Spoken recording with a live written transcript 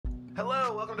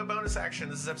Hello, welcome to Bonus Action.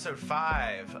 This is episode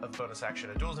 5 of Bonus Action,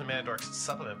 a Duels and Mandorks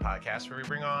supplement podcast where we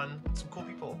bring on some cool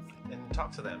people and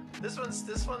talk to them. This one's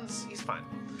he's fine.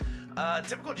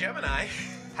 Typical Gemini.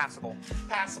 Passable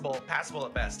Passable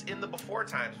at best. In the before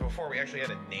times, before we actually had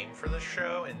a name for the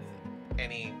show and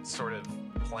any sort of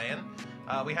plan,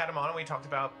 we had him on and we talked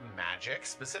about magic,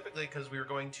 specifically because we were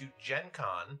going to Gen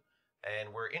Con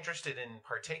and we're interested in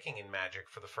partaking in magic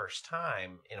for the first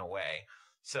time in a way.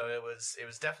 So it was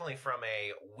definitely from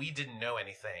a we didn't know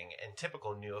anything and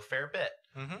Typical knew a fair bit.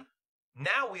 Mm-hmm.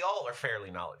 Now we all are fairly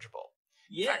knowledgeable.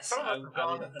 Yes, in fact, some of us have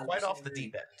gone quite off the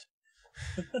deep end.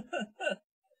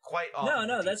 Quite off.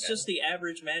 No, that's just the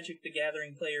average Magic the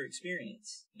Gathering player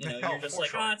experience. You know, you're just like,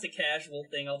 sure. It's a casual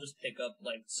thing. I'll just pick up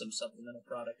like some supplemental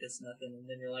product. It's nothing, and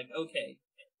then you're like, okay,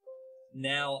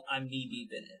 now I'm knee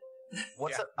deep in it.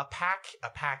 What's a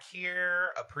pack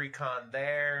here, a pre-con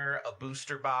there, a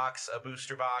booster box, a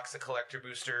collector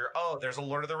booster. Oh, there's a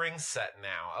Lord of the Rings set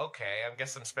now. Okay, I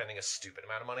guess I'm spending a stupid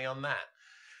amount of money on that.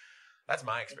 That's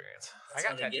my experience. That's I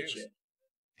got tattoos.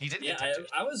 He did get tattoos.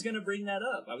 I was going to bring that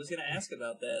up. I was going to ask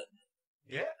about that.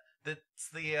 Yeah, that's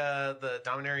the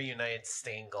Dominaria Unite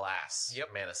stained glass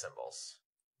mana symbols.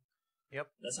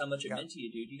 Yep. That's how much it meant to you,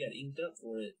 dude. You got inked up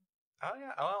for it. Oh,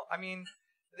 yeah. Well, I mean,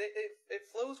 it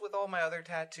flows with all my other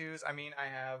tattoos. I mean, I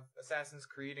have Assassin's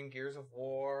Creed and Gears of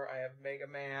War. I have Mega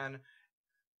Man.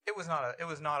 It was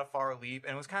not a far leap,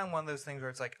 and it was kind of one of those things where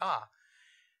it's like,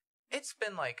 it's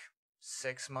been like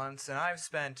 6 months, and I've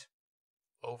spent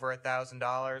over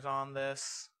 $1,000 on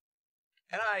this,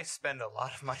 and I spend a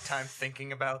lot of my time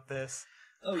thinking about this.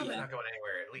 Oh, Probably yeah. not going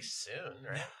anywhere, at least soon,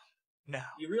 right? No.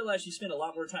 You realize you spent a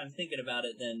lot more time thinking about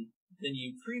it than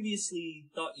you previously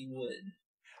thought you would.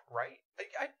 Right.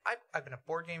 I've been a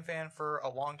board game fan for a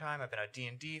long time. I've been a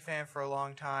D&D fan for a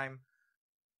long time.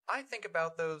 I think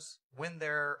about those when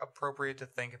they're appropriate to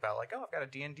think about. Like, oh, I've got a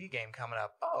D&D game coming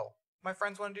up. Oh, my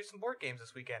friends want to do some board games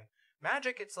this weekend.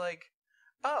 Magic, it's like,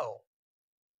 oh,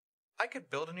 I could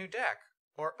build a new deck.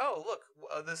 Or, oh, look,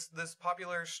 this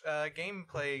popular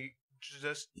gameplay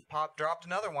just dropped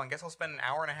another one. Guess I'll spend an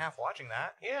hour and a half watching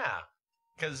that. Yeah,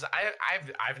 because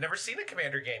I've never seen a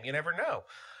Commander game. You never know.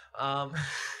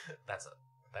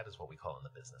 That is what we call in the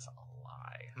business a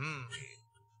lie.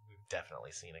 We've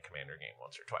definitely seen a Commander game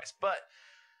once or twice, but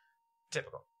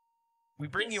Typical. We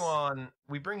bring you on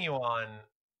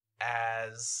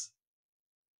as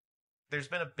there's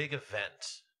been a big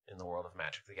event in the world of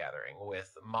Magic the Gathering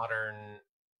with Modern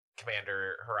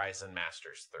Commander Horizon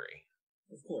Masters 3.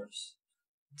 Of course.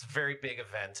 It's a very big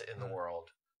event in the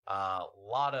world. A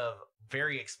lot of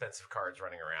very expensive cards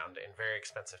running around in very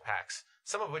expensive packs,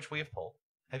 some of which we have pulled.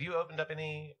 Have you opened up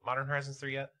any Modern Horizons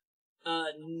 3 yet?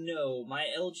 No. My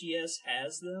LGS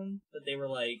has them, but they were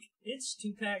like, it's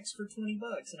 2 packs for $20.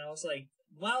 And I was like,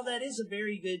 wow, that is a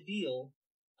very good deal.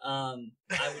 I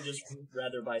would just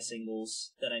rather buy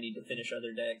singles that I need to finish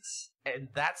other decks. And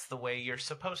that's the way you're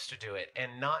supposed to do it,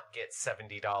 and not get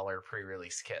 $70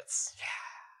 pre-release kits. Yeah.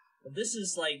 But this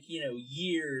is like,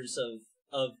 years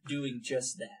of doing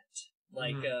just that.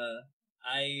 Like,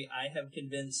 I have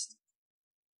convinced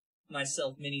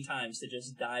myself many times to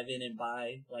just dive in and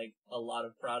buy, like, a lot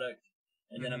of product.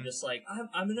 And then I'm just like,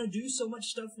 I'm gonna do so much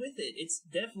stuff with it. It's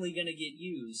definitely gonna get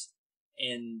used.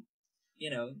 And,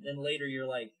 then later you're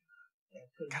like, I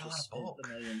could have just spent the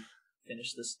money and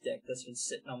finished this deck that's been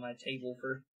sitting on my table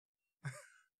for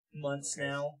months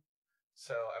now.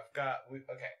 So I've got, so 1, 2,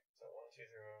 3,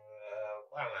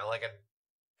 I don't know, like a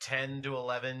 10 to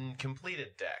 11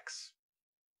 completed decks.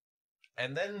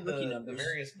 And then the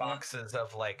various boxes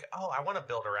of like, oh, I want to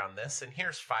build around this, and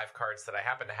here's 5 cards that I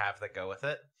happen to have that go with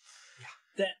it.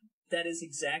 Yeah. That is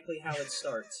exactly how it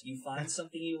starts. You find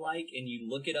something you like, and you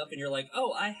look it up, and you're like,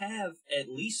 oh, I have at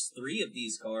least 3 of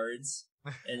these cards.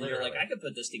 And you're like, I could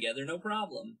put this together, no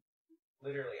problem.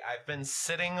 Literally, I've been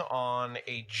sitting on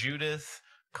a Judith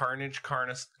Carnage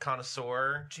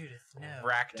Connoisseur,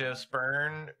 Rakdos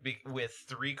Burn, with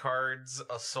 3 cards,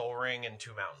 a Soul Ring, and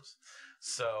 2 mountains.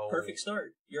 So perfect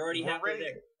start. You're already halfway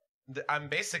there. I'm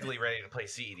basically ready to play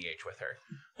CEDH with her.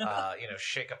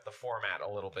 Shake up the format a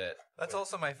little bit. That's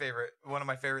also my favorite. One of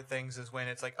my favorite things is when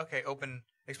it's like, okay, open,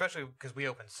 especially because we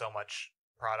open so much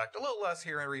product. A little less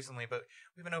here recently, but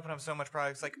we've been opening up so much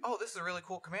product. It's like, oh, this is a really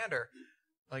cool commander,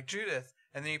 like Judith.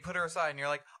 And then you put her aside, and you're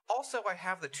like, also, I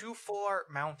have the 2 full art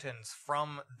mountains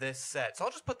from this set, so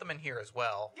I'll just put them in here as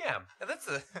well. Yeah. And that's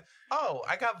a... Oh,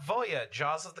 I got Voya,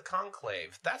 Jaws of the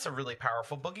Conclave. That's a really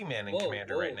powerful boogeyman in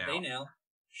Commander right now. Hey now.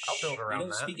 I'll build around that.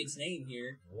 We don't speak its name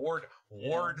here. Ward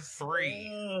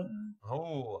 3.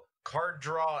 Oh, card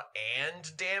draw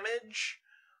and damage?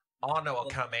 Oh no, a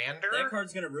commander? That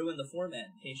card's gonna ruin the format,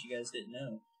 in case you guys didn't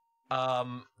know.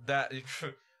 That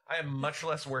I am much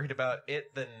less worried about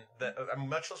it than I'm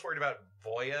much less worried about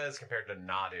Voya as compared to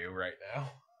Nadu right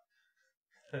now.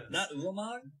 Not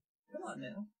Ulamog? Come on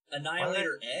now.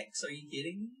 Annihilator X? Are you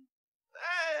kidding me?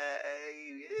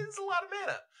 It's a lot of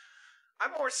mana.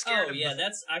 I'm more scared. Oh yeah,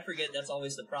 I forget that's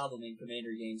always the problem in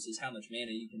Commander games is how much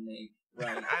mana you can make.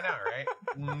 Right. I know, right?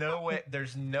 No way.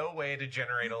 There's no way to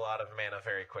generate a lot of mana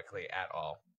very quickly at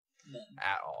all. None.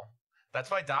 At all. That's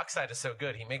why Dockside is so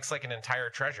good. He makes like an entire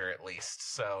treasure at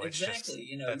least. So it's exactly. just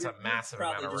You know, that's a massive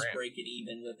amount of probably just ramp. break it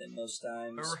even with it most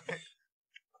times. Right.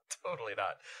 Totally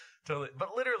not. Totally.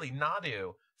 But literally,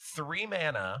 Nadu, 3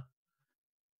 mana,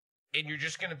 and you're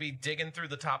just going to be digging through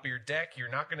the top of your deck. You're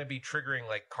not going to be triggering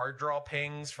like card draw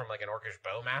pings from like an Orcish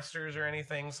Bowmasters or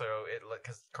anything. So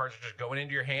because cards are just going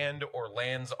into your hand or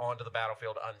lands onto the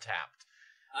battlefield untapped.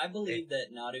 I believe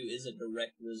that Nadu is a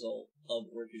direct result of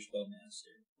Orcish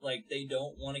Bowmaster. Like, they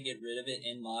don't want to get rid of it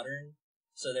in Modern,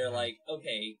 so they're like,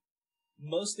 okay,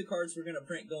 most of the cards we're going to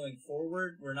print going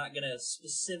forward, we're not going to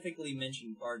specifically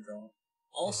mention card draw.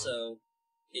 Also,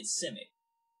 it's Simic.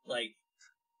 Like,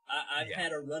 I've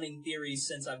had a running theory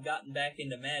since I've gotten back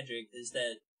into Magic, is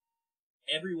that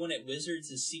everyone at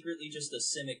Wizards is secretly just a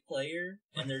Simic player,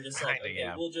 and they're just like,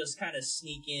 okay, we'll just kind of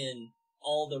sneak in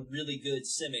all the really good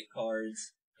Simic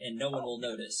cards, and no one will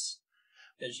notice.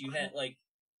 Because you had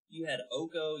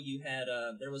Oko, you had,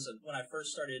 when I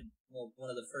first started, well, one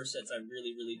of the first sets I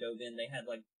really, really dove in, they had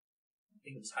like, I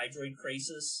think it was Hydroid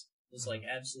Krasis, was like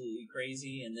absolutely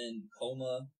crazy, and then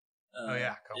Coma,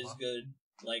 Coma is good,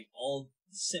 like all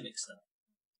Simic stuff.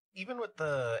 Even with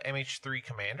the MH3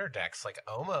 commander decks, like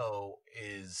Omo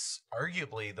is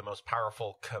arguably the most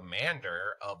powerful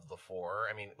commander of the 4.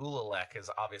 I mean, Ulalek is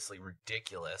obviously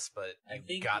ridiculous, but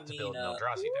you've got to build an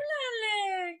Eldrazi deck.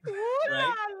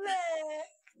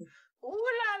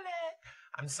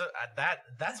 I'm so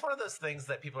that's one of those things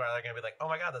that people are either going to be like, "Oh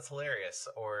my god, that's hilarious,"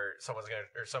 or some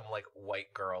like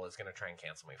white girl is going to try and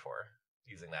cancel me for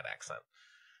using that accent.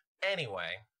 Anyway,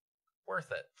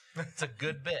 worth it. It's a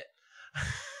good bit.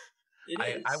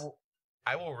 It is.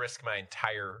 I will risk my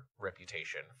entire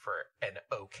reputation for an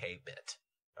okay bit.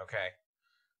 Okay.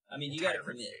 I mean, you got to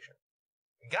commit.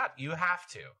 You have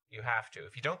to. You have to.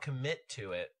 If you don't commit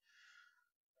to it,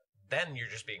 then you're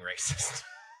just being racist.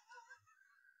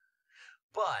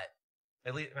 But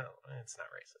at least no, it's not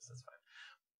racist. It's fine.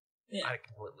 Yeah.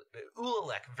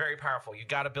 Ulalek, very powerful. You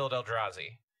got to build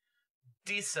Eldrazi.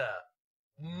 Disa,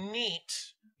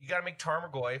 neat. You got to make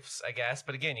Tarmogoyfs, I guess.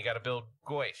 But again, you got to build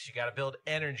Goyfs. You got to build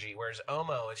energy. Whereas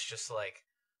Omo, it's just like,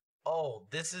 oh,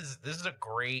 this is a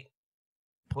great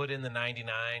put in the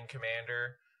 99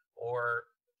 commander, or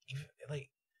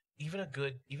even a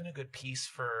good piece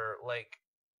for like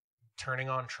turning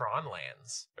on Tron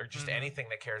lands, or just anything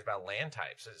that cares about land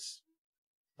types is.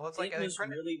 Well, it's like it was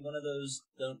really one of those.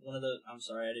 I'm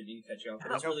sorry, I didn't mean to cut you off.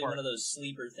 But it's really one of those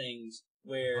sleeper things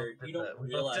where you don't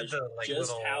realize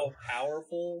just how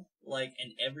powerful like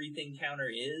an everything counter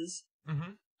is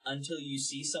until you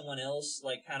see someone else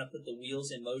like kind of put the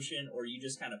wheels in motion, or you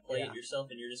just kind of play it yourself,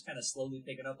 and you're just kind of slowly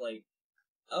picking up like,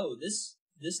 oh, this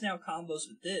now combos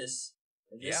with this,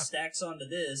 and this stacks onto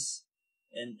this.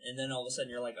 And then all of a sudden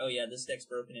you're like, oh yeah, this deck's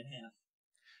broken in half.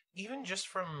 Even just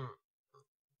from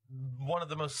one of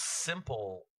the most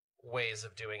simple ways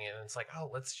of doing it, and it's like, oh,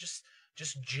 let's just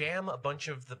jam a bunch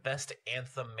of the best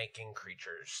anthem-making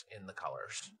creatures in the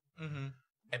colors.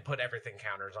 And put everything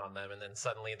counters on them, and then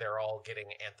suddenly they're all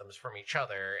getting anthems from each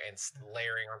other and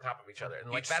layering on top of each other. And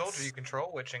like each soldier you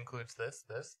control, which includes this,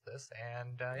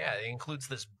 and it includes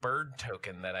this bird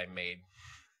token that I made.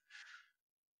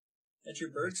 That's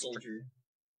your bird soldier.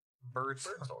 Bird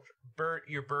soldier.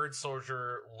 Your bird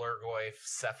soldier, Lurgoyf,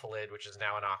 Cephalid, which is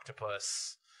now an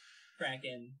octopus.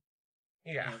 Kraken.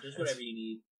 Yeah. Just whatever you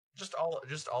need. Just all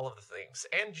of the things.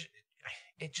 And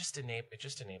it just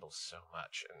enables so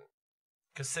much. And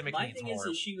because Simic my needs thing more.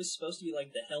 Is she was supposed to be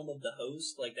like the Helm of the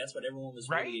Host. Like, that's what everyone was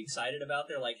really excited about.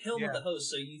 They're like, Helm of the Host.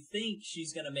 So you think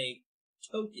she's going to make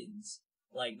tokens,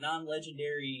 like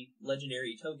non-legendary,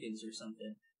 legendary tokens or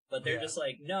something. But they're just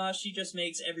like, nah, she just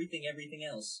makes everything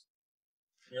else.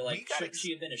 You're like, should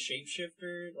she have been a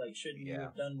shapeshifter? Like, shouldn't you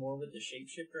have done more with the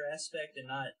shapeshifter aspect and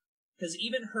not... Because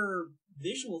even her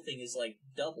visual thing is, like,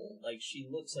 double. Like, she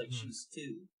looks like she's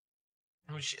 2.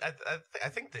 I mean, I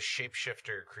think the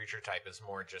shapeshifter creature type is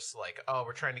more just like, oh,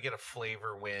 we're trying to get a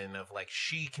flavor win of, like,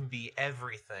 she can be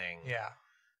everything. Yeah.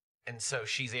 And so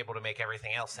she's able to make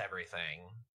everything else everything.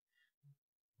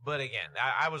 But again,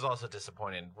 I was also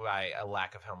disappointed by a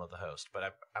lack of Helm of the Host, but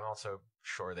I'm also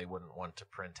sure they wouldn't want to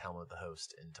print Helm of the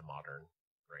Host into Modern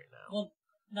right now. Well,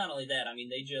 not only that, I mean,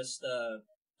 they just,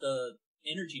 the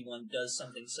energy one does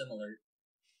something similar.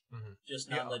 Just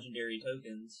non-legendary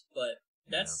tokens. But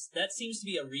that seems to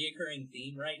be a reoccurring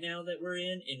theme right now that we're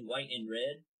in white and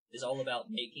red, is all about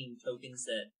making tokens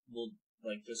that will,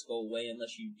 like, just go away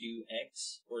unless you do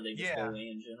X, or they just go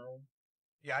away in general.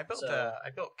 Yeah, I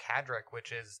built Kadric,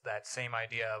 which is that same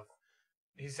idea of,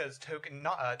 he says token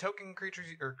creatures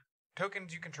or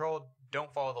tokens you control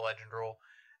don't follow the legend rule,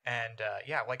 and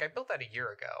like I built that a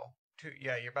year ago.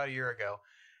 About a year ago,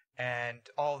 and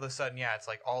all of a sudden, it's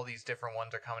like all these different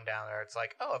ones are coming down there. It's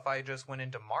like, oh, if I just went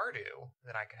into Mardu,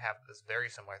 then I could have this very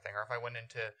similar thing, or if I went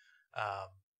into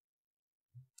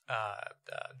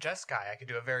Jeskai, I could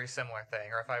do a very similar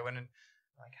thing, or if I went in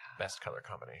best color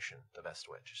combination, the best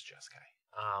witch is Jeskai.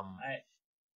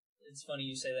 It's funny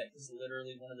you say that, because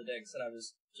literally one of the decks that I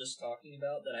was just talking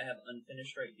about that I have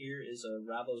unfinished right here is a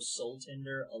Ravos Soul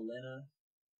Tender Alena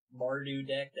Mardu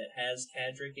deck that has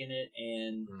Kadric in it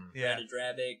and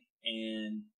Ratadrabic,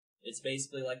 and it's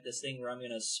basically like this thing where I'm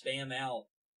going to spam out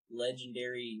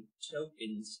legendary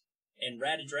tokens, and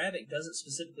Ratadrabic doesn't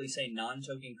specifically say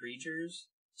non-token creatures,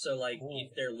 so like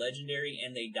if they're legendary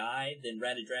and they die, then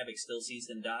Ratadrabic still sees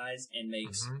them dies and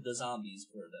makes the zombies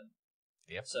for them.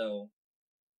 Yep. So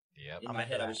in my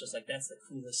head I was just like, that's the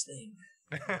coolest thing.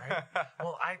 Right?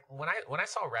 Well, when I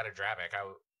saw Ratadrabic,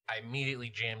 I immediately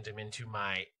jammed him into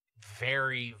my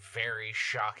very, very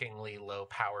shockingly low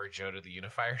power Joda the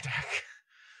Unifier deck.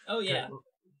 Oh yeah,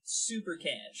 super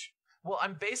cash. Well,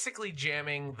 I'm basically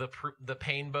jamming the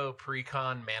Painbow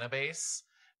Precon mana base,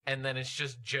 and then it's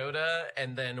just Joda,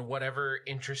 and then whatever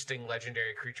interesting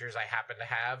legendary creatures I happen to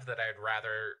have that I'd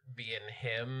rather be in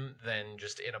him than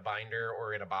just in a binder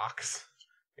or in a box,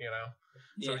 you know?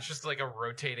 So it's just like a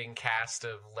rotating cast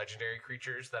of legendary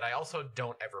creatures that I also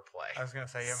don't ever play. I was going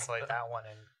to say, you haven't played that one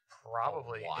in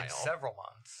probably in several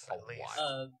months, at least.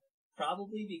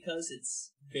 Probably because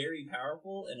it's very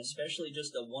powerful, and especially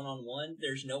just a one-on-one,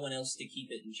 there's no one else to keep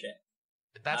it in check.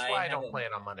 That's why I don't play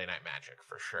it on Monday Night Magic,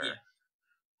 for sure. Yeah.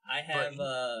 I have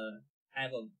a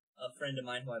friend of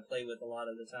mine who I play with a lot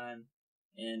of the time,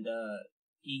 and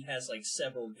he has like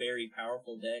several very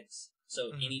powerful decks,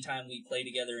 so anytime we play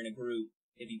together in a group,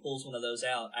 if he pulls one of those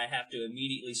out, I have to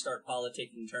immediately start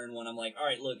politicking turn one. I'm like,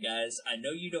 alright, look guys, I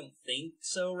know you don't think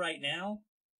so right now,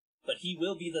 but he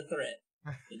will be the threat.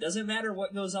 It doesn't matter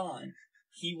what goes on,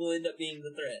 he will end up being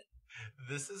the threat.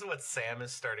 This is what Sam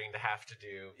is starting to have to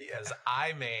do, because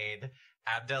I made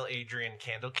Abdel Adrian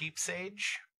Candlekeep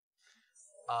Sage.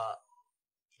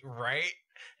 Right?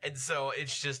 And so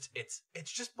it's just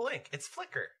blink. It's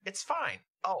flicker. It's fine.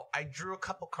 Oh, I drew a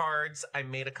couple cards. I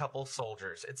made a couple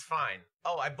soldiers. It's fine.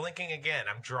 Oh, I'm blinking again.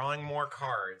 I'm drawing more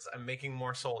cards. I'm making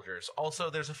more soldiers.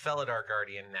 Also, there's a Felidar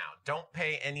Guardian now. Don't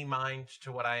pay any mind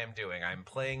to what I am doing. I'm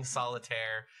playing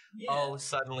solitaire. Yeah. Oh,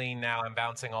 suddenly now I'm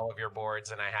bouncing all of your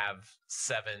boards and I have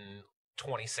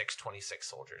 26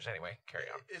 soldiers. Anyway, carry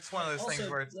on. It's one of those things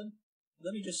where...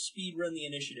 Let me just speed run the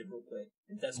initiative real quick.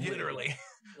 If that's literally.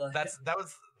 That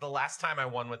was the last time I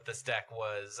won with this deck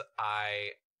was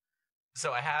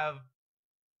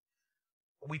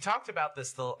we talked about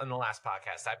this in the last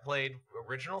podcast. I played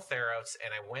original Theros,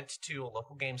 and I went to a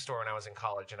local game store when I was in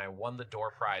college, and I won the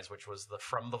door prize, which was the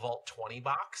From the Vault 20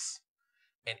 box.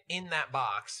 And in that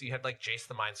box, you had like Jace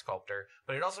the Mind Sculptor,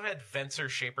 but it also had Venser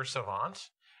Shaper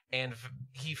Savant, and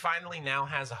he finally now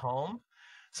has a home.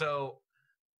 So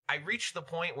I reached the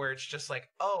point where it's just like,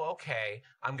 oh, okay,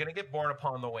 I'm going to get Born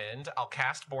Upon the Wind. I'll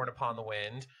cast Born Upon the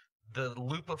Wind. The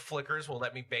loop of flickers will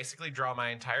let me basically draw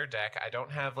my entire deck. I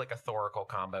don't have like a Thoracle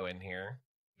combo in here,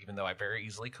 even though I very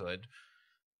easily could.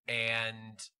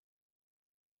 And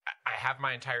I have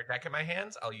my entire deck in my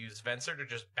hands. I'll use Venser to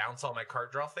just bounce all my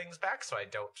card draw things back so I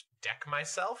don't deck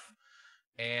myself.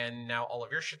 And now all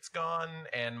of your shit's gone,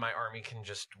 and my army can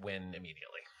just win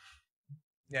immediately.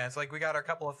 Yeah, it's like we got our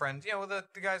couple of friends,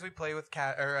 the guys we play with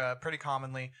pretty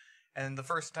commonly, and the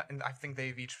first time, I think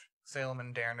Salem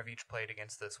and Darren have each played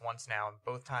against this once now, and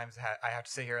both times I have to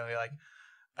sit here and be like,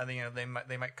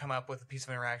 they might come up with a piece of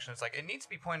interaction. It's like, it needs to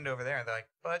be pointed over there, and they're like,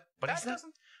 but that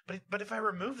doesn't. But if I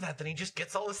remove that, then he just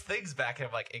gets all his things back, and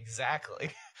I'm like,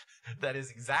 exactly, that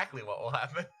is exactly what will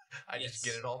happen. I just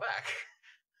get it all back.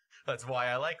 That's why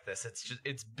I like this.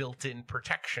 It's built-in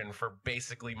protection for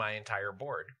basically my entire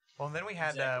board. Well, and then we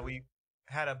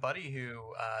had a buddy who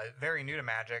very new to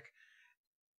Magic,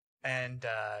 and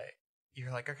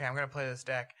you're like, okay, I'm gonna play this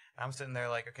deck. And I'm sitting there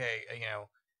like, okay,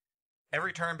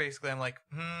 every turn basically I'm like,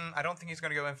 I don't think he's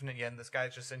gonna go infinite yet. And this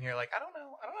guy's just sitting here like, I don't know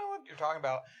what you're talking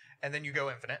about. And then you go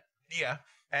infinite, Yeah.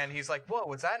 And he's like,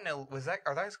 "Whoa,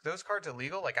 are those cards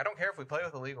illegal? Like, I don't care if we play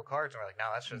with illegal cards." And we're like,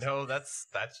 "No, that's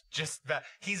just that's just that."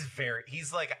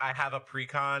 He's like, I have a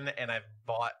precon and I've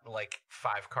bought like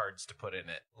 5 cards to put in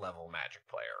it. Level Magic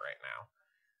player right now.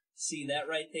 See that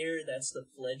right there? That's the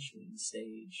fledgling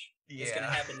stage. Yeah. What's going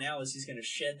to happen now is he's going to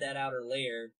shed that outer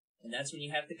layer, and that's when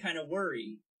you have to kind of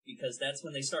worry, because that's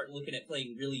when they start looking at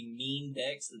playing really mean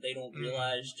decks that they don't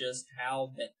realize just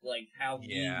how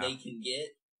mean they can get.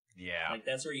 Yeah. Like,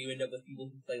 that's where you end up with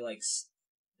people who play, like,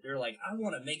 they're like, I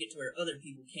want to make it to where other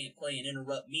people can't play and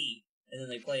interrupt me. And then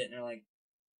they play it, and they're like,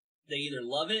 they either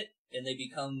love it, and they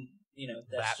become,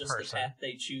 that's just the path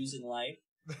they choose in life.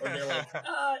 Or they're like,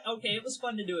 okay, it was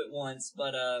fun to do it once,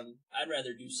 but I'd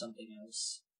rather do something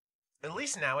else. At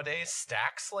least nowadays,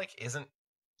 Stacks, like, isn't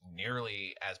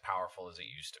nearly as powerful as it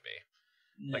used to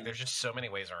be. No. Like, there's just so many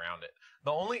ways around it.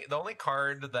 The only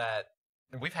card that...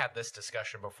 And we've had this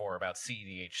discussion before about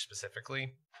CEDH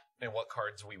specifically and what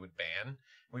cards we would ban.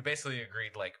 We basically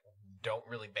agreed, like, don't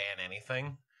really ban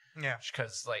anything. Yeah.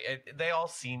 Because, like, they all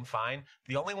seem fine.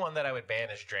 The only one that I would ban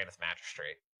is Drannith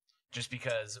Magistrate. Just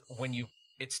because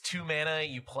it's 2 mana,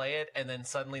 you play it, and then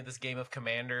suddenly this game of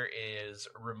Commander is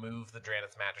remove the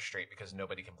Drannith Magistrate because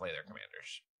nobody can play their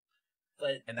commanders.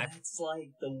 But that's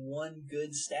like the one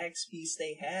good Stacks piece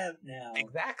they have now.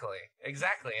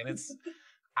 Exactly. And it's...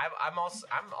 I'm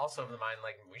also of the mind,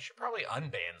 like, we should probably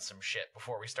unban some shit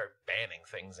before we start banning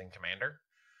things in Commander,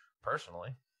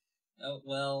 personally. Oh,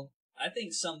 well, I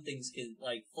think some things could,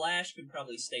 like, Flash could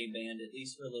probably stay banned at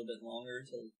least for a little bit longer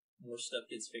till more stuff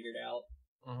gets figured out.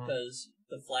 Because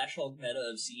the Flash Hulk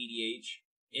meta of CEDH,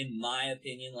 in my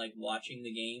opinion, like, watching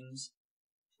the games,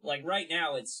 like, right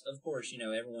now it's, of course,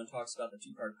 everyone talks about the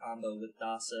 2-card combo with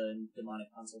Dasa and Demonic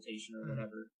Consultation or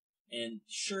whatever. And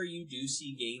sure, you do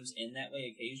see games end that way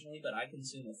occasionally, but I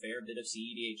consume a fair bit of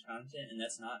CEDH content, and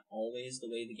that's not always the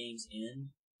way the games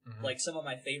end. Like, some of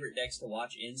my favorite decks to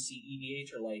watch in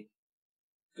CEDH are, like,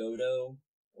 Godo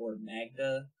or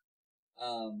Magda.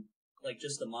 Like,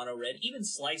 just the mono-red. Even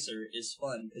Slicer is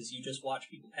fun, because you just watch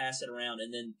people pass it around,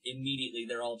 and then immediately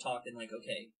they're all talking like,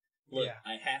 okay, look,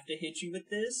 I have to hit you with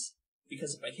this,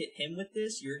 because if I hit him with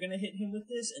this, you're gonna hit him with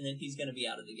this, and then he's gonna be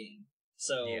out of the game.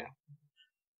 So... Yeah.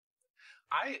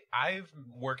 I'm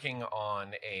working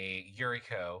on a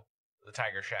Yuriko, the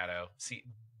Tiger Shadow,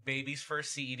 baby's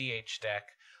first CEDH deck.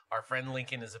 Our friend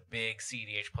Lincoln is a big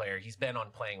CEDH player. He's been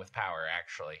on Playing with Power,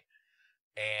 actually.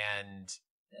 And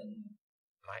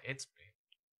it's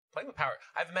Playing with Power.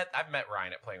 I've met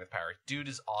Ryan at Playing with Power. Dude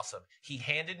is awesome. He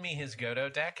handed me his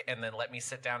Godo deck and then let me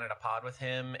sit down in a pod with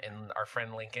him and our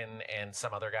friend Lincoln and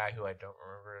some other guy who I don't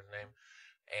remember his name,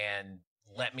 and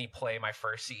let me play my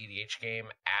first CEDH game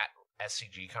at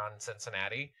SCGCon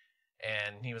Cincinnati,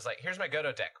 and he was like, here's my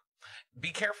Godo deck.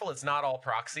 Be careful, it's not all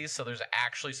proxies, so there's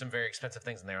actually some very expensive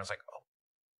things in there. I was like, oh.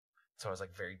 So I was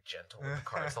like very gentle with the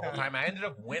cards the whole time. I ended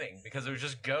up winning because it was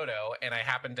just Godo, and I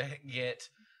happened to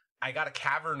I got a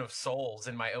Cavern of Souls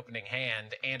in my opening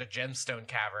hand and a Gemstone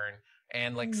Cavern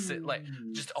and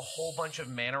just a whole bunch of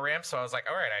mana ramps. So I was like,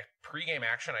 all right, I pregame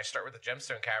action, I start with the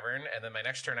Gemstone Cavern, and then my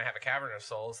next turn I have a Cavern of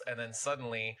Souls, and then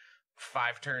suddenly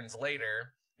 5 turns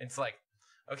later, it's like,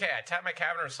 okay, I tap my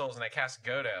Cavern of Souls and I cast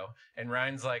Godo, and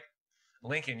Ryan's like,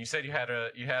 Lincoln, you said you had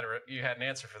an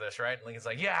answer for this, right? And Lincoln's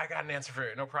like, yeah, I got an answer for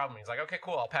it, no problem. He's like, okay,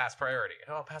 cool, I'll pass priority.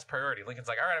 Oh, I'll pass priority. Lincoln's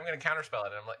like, all right, I'm going to counterspell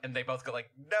it, and they both go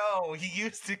like, no, he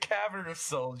used the Cavern of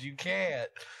Souls, you can't.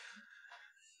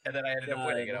 And then I ended up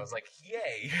winning, and I was like,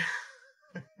 yay.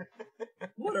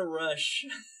 What a rush.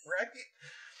 Right?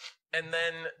 And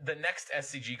then the next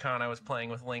SCGCon I was playing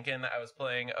with Lincoln, I was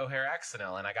playing O'Hare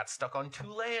Axonel, and I got stuck on 2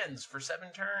 lands for 7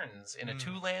 turns in a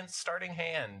 2-land starting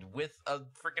hand with a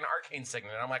freaking Arcane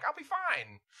Signet. And I'm like, I'll be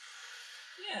fine.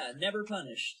 Yeah, never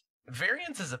punished.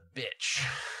 Variance is a bitch.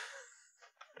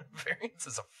 Variance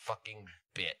is a fucking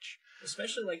bitch.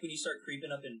 Especially, like, when you start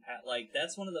creeping up in... Like,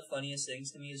 that's one of the funniest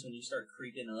things to me is when you start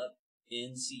creeping up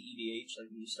in CEDH,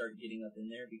 like, when you start getting up in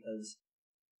there, because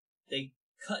they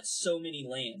cut so many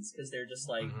lands, because they're just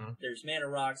like, there's mana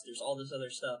rocks, there's all this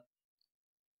other stuff.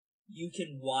 You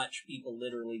can watch people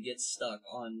literally get stuck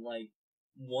on, like,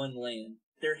 1 land.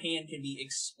 Their hand can be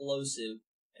explosive,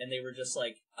 and they were just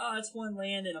like, oh, it's 1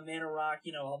 land and a mana rock,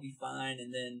 I'll be fine,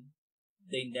 and then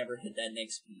they never hit that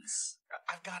next piece.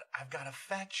 I've got a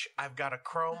fetch, I've got a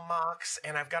Chrome Mox,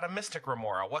 and I've got a Mystic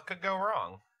Remora. What could go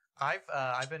wrong?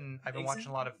 I've been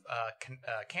watching a lot of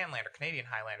Canlander, Canadian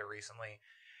Highlander recently,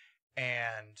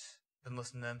 and been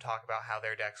listening to them talk about how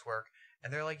their decks work.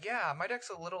 And they're like, yeah, my deck's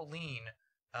a little lean.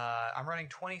 I'm running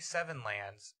 27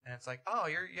 lands. And it's like, oh,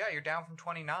 you're down from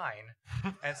 29.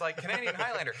 And it's like, Canadian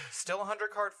Highlander, still a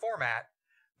 100-card format,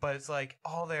 but it's like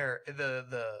all their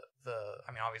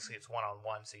I mean, obviously it's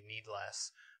 1-on-1, so you need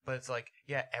less. But it's like,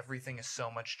 yeah, everything is so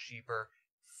much cheaper.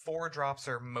 4 drops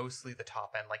are mostly the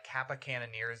top end. Like Kappa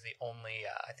Cannoneer is the only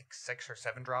I think 6 or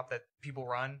 7 drop that people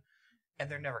run, and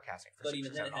they're never casting for. But 6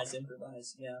 even or then, 7 it has off.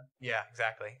 improvise. Yeah. Yeah,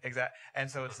 exactly. And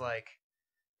so it's like,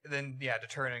 then yeah, to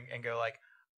turn and go like,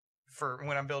 for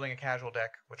when I'm building a casual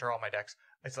deck, which are all my decks,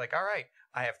 it's like, all right,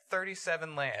 I have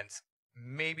 37 lands.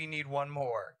 Maybe need 1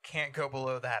 more. Can't go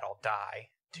below that. I'll die.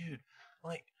 Dude,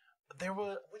 like, there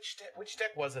was which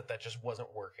deck was it that just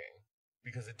wasn't working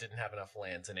because it didn't have enough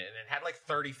lands in it, and it had like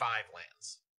 35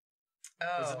 lands.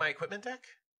 Oh, Was it my equipment deck?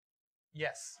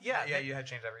 yes, Yeah, You had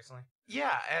changed that recently.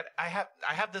 Yeah, and I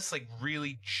have this like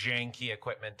really janky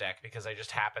equipment deck because I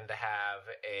just happen to have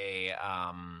a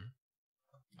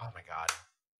oh my god,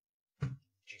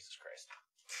 Jesus Christ,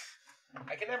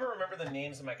 I can never remember the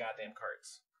names of my goddamn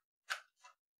cards.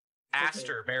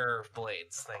 Aster, Bearer of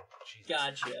Blades. Thank Jesus.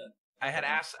 Gotcha. I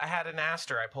had an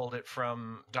Aster. I pulled it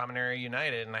from Dominaria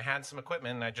United, and I had some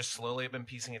equipment, and I just slowly have been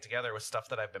piecing it together with stuff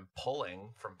that I've been pulling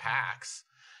from packs.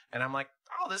 And I'm like,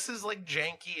 oh, this is like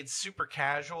janky. It's super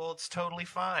casual. It's totally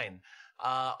fine.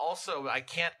 Also, I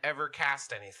can't ever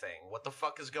cast anything. What the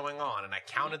fuck is going on? And I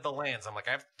counted the lands. I'm like,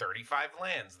 I have 35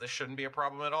 lands. This shouldn't be a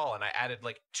problem at all. And I added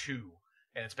like 2,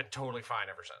 and it's been totally fine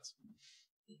ever since.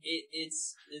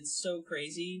 It's so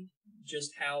crazy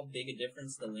just how big a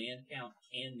difference the land count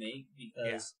can make,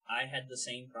 because I had the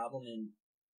same problem in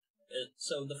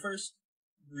so the first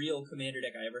real commander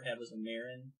deck I ever had was a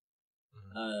Marin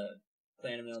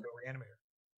Reanimator.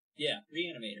 Yeah,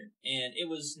 Reanimator, and it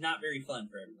was not very fun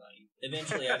for everybody.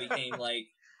 Eventually I became like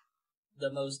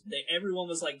everyone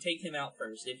was like, take him out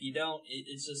first, if you don't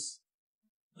it's just,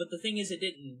 but the thing is, it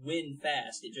didn't win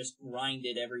fast, it just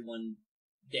grinded everyone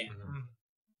down.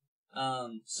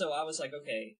 Mm-hmm. So I was like,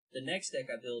 okay, the next deck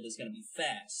I build is going to be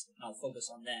fast, and I'll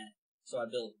focus on that. So I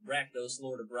built Rakdos,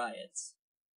 Lord of Riots.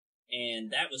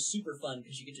 And that was super fun,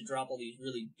 because you get to drop all these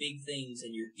really big things,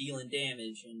 and you're dealing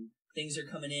damage, and things are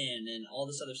coming in, and all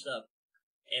this other stuff.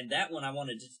 And that one I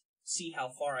wanted to see how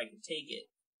far I could take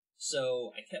it.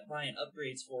 So I kept buying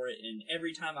upgrades for it, and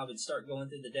every time I would start going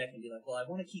through the deck and be like, well, I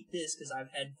want to keep this, because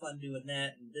I've had fun doing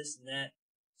that, and this and that.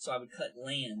 So I would cut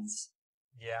lands.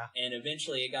 Yeah. And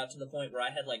eventually it got to the point where I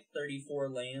had like 34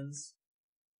 lands.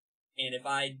 And if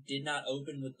I did not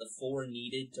open with the 4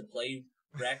 needed to play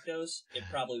Rakdos, it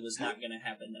probably was not going to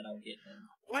happen that I would get him.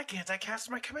 Why can't I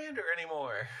cast my commander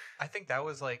anymore? I think that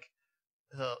was like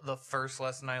the first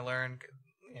lesson I learned.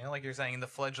 You know, like you're saying, in the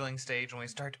fledgling stage when we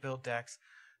start to build decks,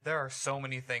 there are so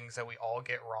many things that we all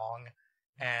get wrong.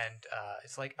 And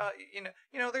it's like,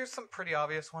 you know, there's some pretty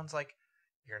obvious ones, like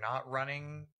you're not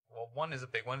running. Well, one is a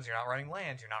big one, is you're not running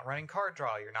lands, you're not running card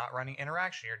draw, you're not running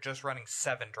interaction, you're just running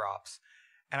 7 drops.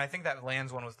 And I think that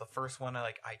lands one was the first one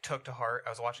I took to heart. I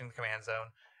was watching the Command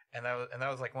Zone, and that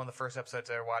was like one of the first episodes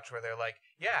I ever watched where they're like,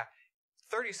 yeah,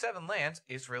 37 lands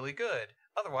is really good.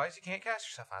 Otherwise, you can't cast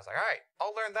yourself. And I was like, all right,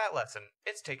 I'll learn that lesson.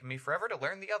 It's taken me forever to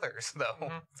learn the others, though.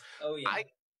 Mm-hmm. Oh, yeah.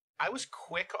 I was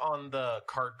quick on the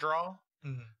card draw.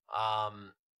 Mm-hmm.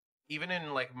 Even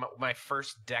in like my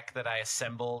first deck that I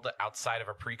assembled outside of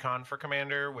a precon for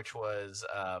Commander, which was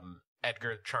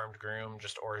Edgar the Charmed Groom,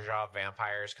 just Orzhov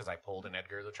vampires, because I pulled an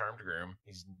Edgar the Charmed Groom.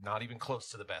 He's not even close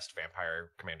to the best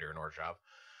vampire commander in Orzhov.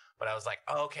 But I was like,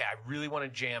 oh, okay, I really want to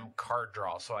jam card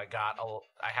draw. So I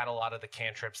had a lot of the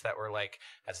cantrips that were like,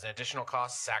 as an additional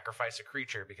cost, sacrifice a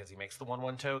creature because he makes the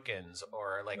 1/1 tokens.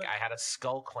 Or like I had a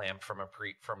skull clamp from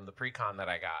the precon that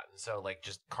I got. And so like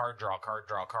just card draw.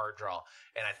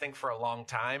 And I think for a long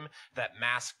time that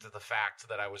masked the fact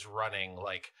that I was running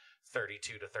like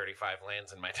 32 to 35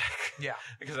 lands in my deck. Yeah.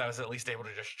 Because I was at least able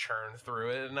to just churn through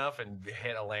it enough and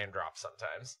hit a land drop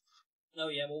sometimes. Oh,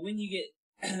 yeah, well, when you get,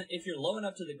 if you're low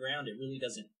enough to the ground, it really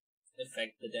doesn't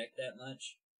affect the deck that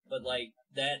much. But, like,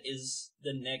 that is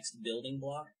the next building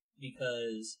block,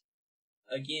 because,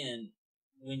 again,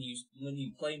 when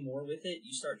you play more with it,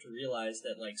 you start to realize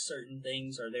that, like, certain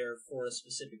things are there for a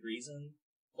specific reason.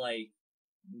 Like,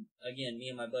 again, me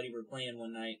and my buddy were playing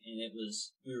one night, and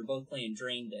we were both playing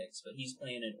Drain decks, but he's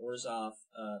playing an Orzhov,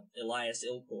 Elias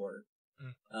Ilkor,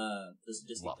 this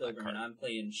Disney Pilgrim, and I'm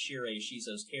playing Shirei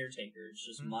Shizo's Caretaker. It's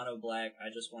just mono black.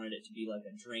 I just wanted it to be like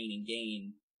a drain and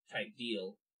gain type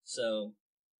deal. So,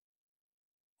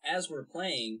 as we're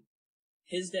playing,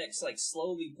 his deck's like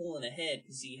slowly pulling ahead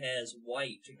because he has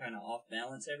white to kind of off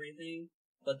balance everything.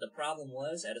 But the problem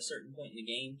was, at a certain point in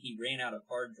the game, he ran out of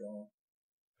card draw.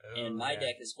 And my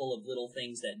deck is full of little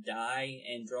things that die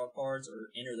and draw cards, or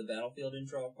enter the battlefield and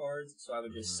draw cards, so I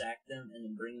would just sack them and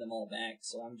then bring them all back,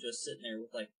 so I'm just sitting there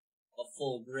with, like, a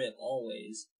full grip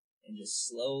always. And just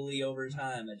slowly over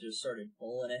time, I just started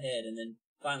pulling ahead, and then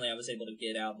finally I was able to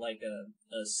get out like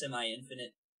a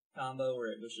semi-infinite combo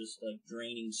where it was just like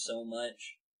draining so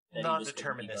much that he just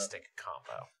couldn't keep up. Non-deterministic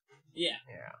combo. Yeah.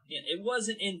 It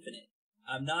wasn't infinite.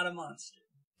 I'm not a monster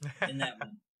in that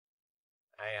one.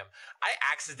 I am. I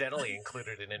accidentally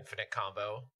included an infinite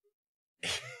combo.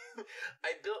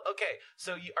 Okay,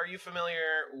 so are you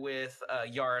familiar with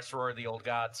Yaris Roar of the Old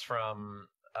Gods from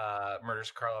Murders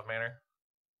of Karlov Manor?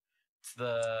 It's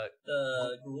the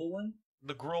Gruul one?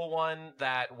 The Gruul one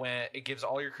that when it gives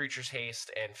all your creatures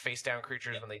haste, and face down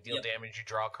creatures, when they deal damage, you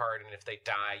draw a card, and if they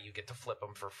die, you get to flip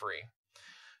them for free.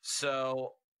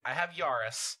 So I have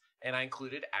Yaris, and I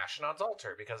included Ashnod's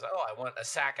Altar because, I want a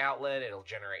sack outlet. It'll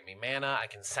generate me mana. I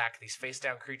can sack these face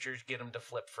down creatures, get them to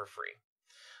flip for free.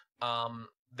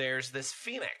 There's this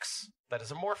Phoenix that is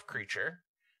a morph creature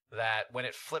that when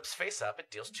it flips face up,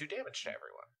 it deals 2 damage to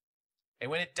everyone.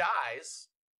 And when it dies,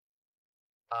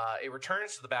 it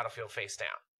returns to the battlefield face down.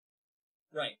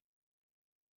 Right.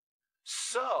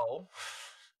 So,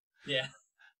 yeah,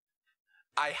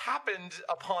 I happened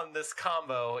upon this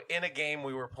combo in a game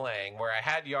we were playing where I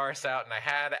had Yaris out and I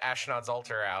had Ashnod's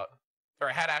Altar out, or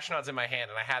I had Ashnod's in my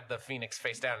hand and I had the Phoenix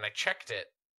face down and I checked it.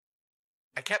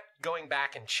 I kept going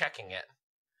back and checking it.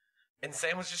 And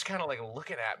Sam was just kind of like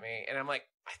looking at me, and I'm like,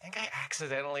 I think I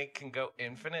accidentally can go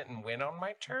infinite and win on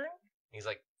my turn? He's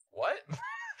like, what?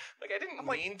 Like, I didn't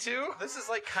mean to. This is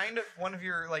like kind of one of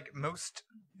your like most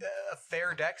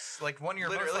fair decks, like one of your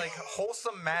most like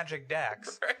wholesome Magic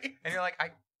decks. Right? And you're like,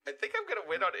 I think I'm gonna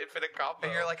win on infinite combo.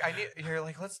 And you're like,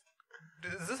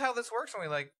 is this how this works? And we're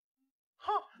like,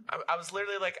 huh. I was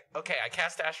literally like, okay, I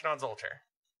cast Ashnod's Altar.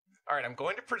 All right, I'm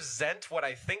going to present what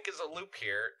I think is a loop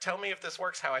here. Tell me if this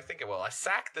works how I think it will. I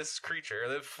sack this creature,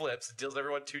 then it flips, it deals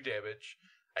everyone 2 damage.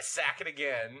 I sack it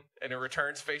again, and it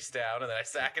returns face down, and then I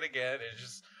sack it again, and it's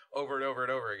just over and over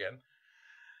and over again.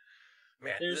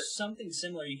 Man, there's something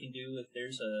similar you can do if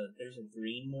there's a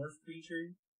green morph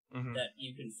creature that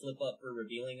you can flip up for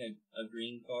revealing a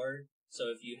green card. So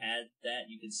if you had that,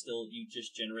 you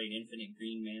just generate infinite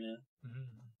green mana.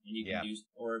 And you can use,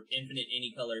 or infinite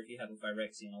any color if you have a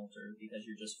Phyrexian Altar, because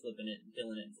you're just flipping it and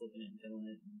killing it and flipping it and killing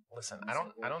it. Listen,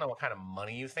 I don't know what kind of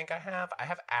money you think I have. I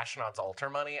have Ashnod's Altar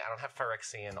money. I don't have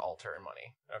Phyrexian Altar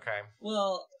money. Okay.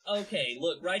 Well, okay.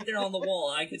 Look, right there on the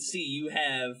wall, I could see you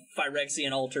have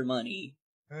Phyrexian Altar money.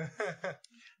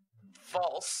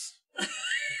 False.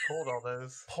 Pulled all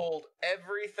those. Pulled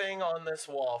everything on this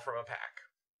wall from a pack.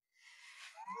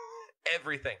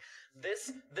 Everything.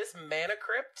 This mana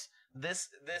crypt. This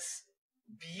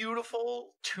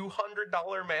beautiful $200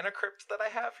 mana crypt that I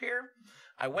have here,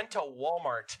 I went to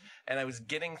Walmart and I was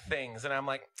getting things and I'm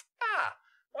like,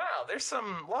 wow, there's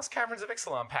some Lost Caverns of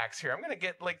Ixalan packs here. I'm going to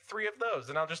get like 3 of those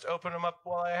and I'll just open them up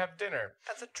while I have dinner.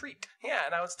 That's a treat. Yeah,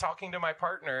 and I was talking to my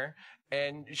partner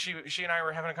and she and I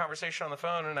were having a conversation on the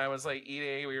phone and I was like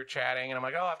eating, we were chatting and I'm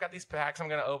like, I've got these packs I'm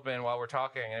going to open while we're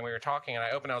talking. And we were talking and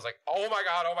I opened, I was like, oh my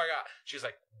God. She's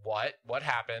like, what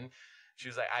happened? She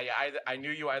was like, I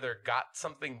knew you either got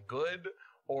something good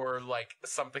or like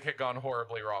something had gone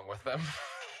horribly wrong with them.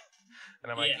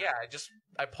 And I'm like,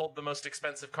 I pulled the most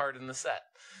expensive card in the set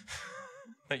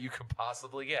that you could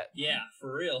possibly get. Yeah,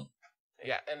 for real.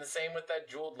 Yeah, and the same with that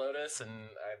Jeweled Lotus and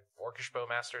Orcish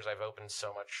Bowmasters. I've opened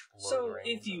so much Lord So of the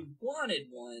Rings if you wanted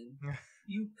one,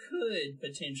 you could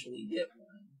potentially get one.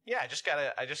 Yeah, I just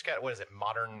got what is it,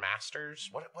 Modern Masters?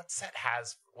 What set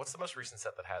has, what's the most recent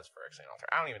set that has Phyrexian Altar?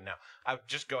 I don't even know. I'm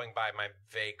just going by my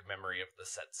vague memory of the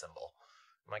set symbol.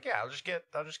 I'm like, I'll just get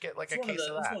like a case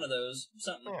of that. It's one of those.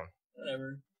 Something. Yeah.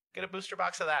 Whatever. Get a booster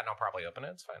box of that and I'll probably open it.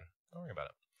 It's fine. Don't worry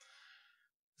about it.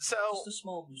 So just a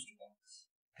small booster box.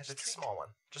 It's a small one.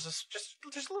 Just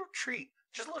a little treat.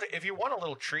 Just a little, if you want a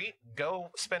little treat,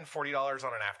 go spend $40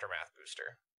 on an Aftermath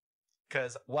booster.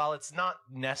 Because while it's not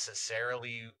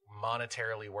necessarily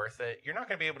monetarily worth it, you're not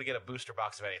going to be able to get a booster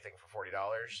box of anything for $40,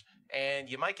 and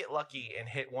you might get lucky and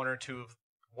hit one or two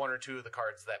of the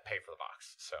cards that pay for the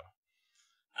box. So,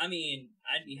 I mean,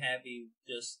 I'd be happy.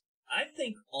 I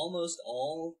think almost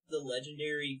all the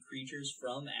legendary creatures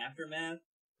from Aftermath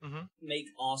make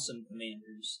awesome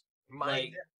commanders.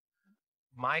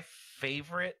 My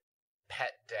favorite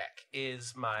pet deck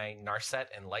is my Narset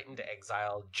Enlightened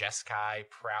Exile Jeskai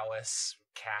Prowess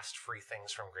cast free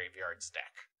things from graveyards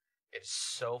deck. It's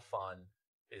so fun.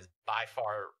 It is by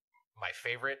far my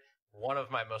favorite, one of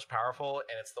my most powerful,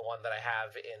 and it's the one that I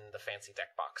have in the fancy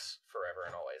deck box forever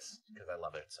and always because I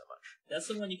love it so much. That's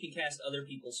the one you can cast other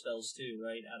people's spells too,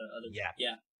 right? Out of other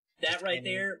yeah. That right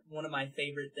there, one of my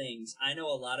favorite things. I know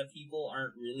a lot of people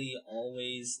aren't really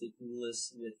always the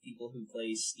coolest with people who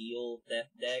play steel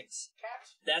death decks.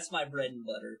 That's my bread and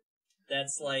butter.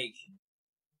 That's like,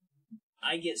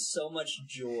 I get so much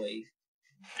joy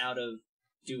out of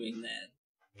doing that.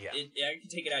 Yeah. I can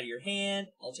take it out of your hand,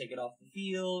 I'll take it off the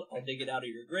field, I'll dig it out of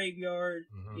your graveyard,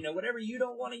 whatever you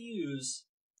don't want to use,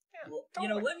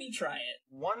 let me try it.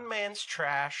 One man's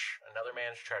trash, another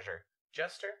man's treasure.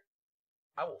 Jester,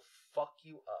 I will fuck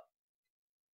you up.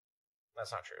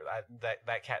 That's not true.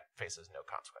 That cat faces no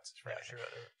consequences for anything. Sure.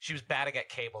 She was batting at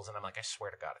cables, and I'm like, I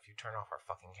swear to God, if you turn off our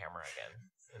fucking camera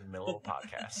again in the middle of the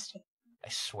podcast, I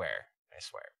swear.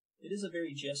 It is a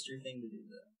very Jester thing to do,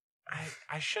 though.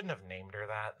 I shouldn't have named her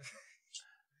that.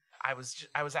 I was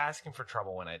asking for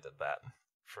trouble when I did that,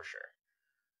 for sure.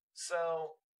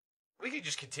 So we could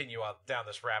just continue on down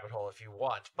this rabbit hole if you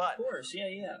want, but of course,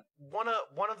 yeah. One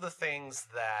of the things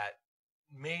that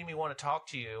made me want to talk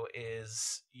to you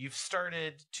is you've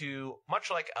started to,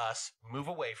 much like us, move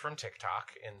away from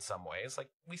TikTok in some ways. Like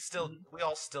we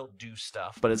all still do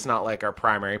stuff, but it's not like our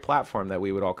primary platform that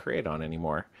we would all create on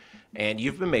anymore. And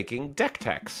you've been making deck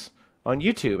techs on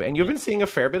YouTube, and you've been seeing a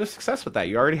fair bit of success with that.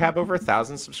 You already have over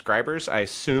 1,000 subscribers. I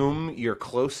assume you're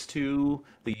close to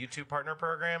the YouTube Partner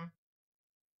Program?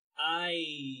 I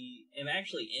am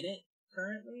actually in it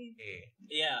currently.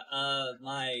 Yeah,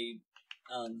 my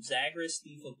Zagreus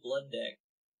Thief of Blood deck,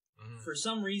 for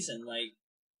some reason, like,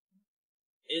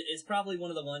 it's probably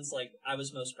one of the ones, like, I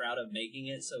was most proud of making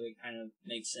it, so it kind of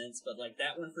makes sense, but, like,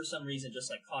 that one, for some reason, just,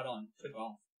 like, caught on, took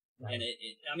off. Right. And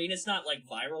I mean, it's not like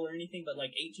viral or anything, but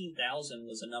like 18,000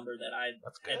 was a number that I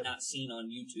had not seen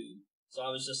on YouTube. So I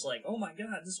was just like, oh my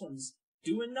God, this one's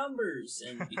doing numbers.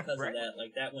 And because of that,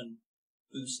 like that one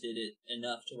boosted it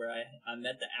enough to where I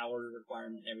met the hour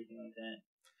requirement and everything like that.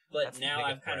 But now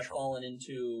I've kind of fallen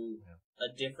into a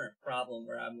different problem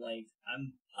where I'm like,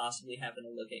 I'm possibly having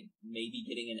to look at maybe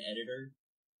getting an editor,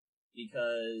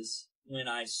 because when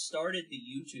I started the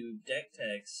YouTube deck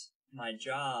techs, my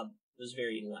job was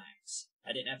very lax.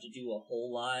 I didn't have to do a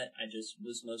whole lot. I just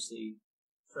was mostly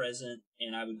present,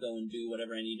 and I would go and do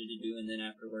whatever I needed to do, and then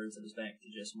afterwards I was back to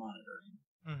just monitoring.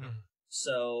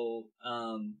 So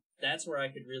that's where I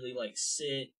could really like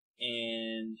sit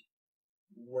and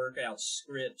work out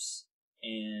scripts,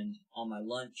 and on my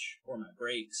lunch or my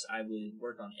breaks I would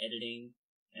work on editing,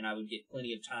 and I would get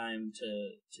plenty of time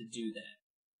to do that.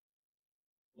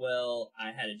 Well,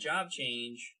 I had a job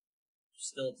change,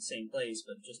 still at the same place,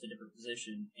 but just a different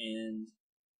position, and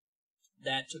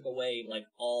that took away, like,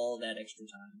 all that extra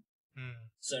time.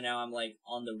 So now I'm, like,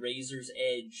 on the razor's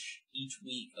edge each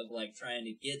week of, like, trying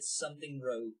to get something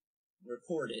wrote,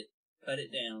 record it, cut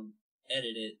it down,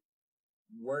 edit it,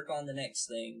 work on the next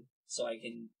thing, so I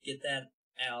can get that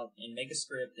out and make a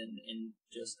script, and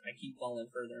just, I keep falling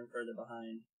further and further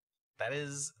behind. That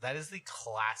is the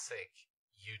classic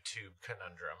YouTube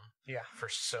conundrum. Yeah. For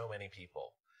so many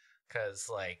people. Because,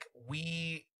 like,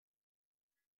 making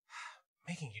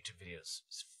YouTube videos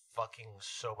is fucking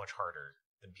so much harder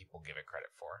than people give it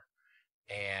credit for.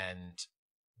 And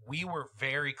we were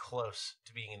very close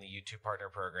to being in the YouTube Partner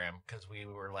Program because we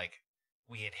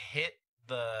had hit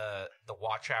the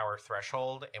watch hour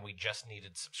threshold, and we just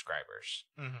needed subscribers.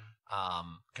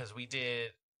 Because we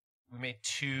made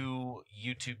two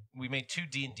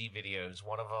D&D videos.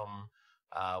 One of them,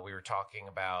 we were talking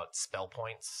about spell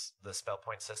points, the spell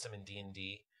point system in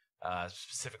D&D,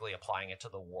 specifically applying it to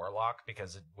the Warlock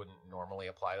because it wouldn't normally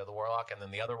apply to the Warlock. And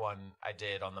then the other one I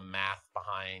did on the math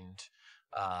behind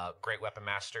Great Weapon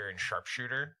Master and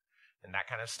Sharpshooter and that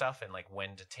kind of stuff, and like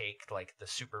when to take like the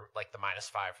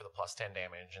 -5 for the +10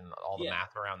 damage and all the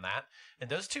math around that. And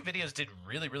those two videos did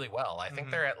really, really well. I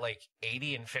think they're at like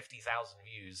 80 and 50,000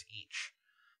 views each.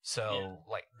 So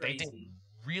they did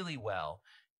really well.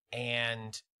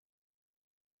 And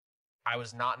I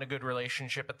was not in a good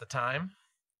relationship at the time,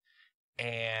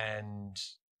 and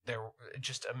there were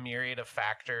just a myriad of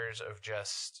factors of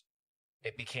just,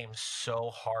 it became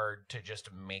so hard to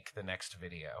just make the next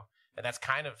video. And that's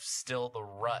kind of still the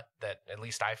rut that at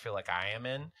least I feel like I am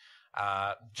in.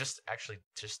 Just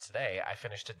today, I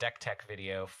finished a deck tech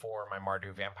video for my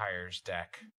Mardu Vampires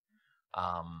deck.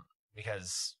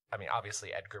 Because, I mean,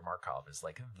 obviously Edgar Markov is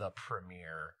like the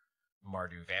premier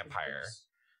Mardu vampire,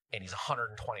 and he's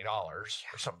 $120 or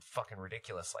something fucking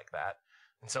ridiculous like that.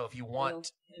 And so if you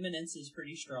want, Eminence is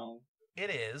pretty strong. It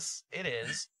is.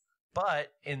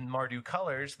 But in Mardu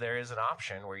colors, there is an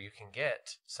option where you can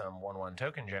get some 1/1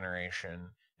 token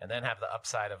generation and then have the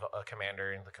upside of a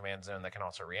commander in the command zone that can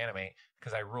also reanimate,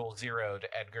 because I rule 0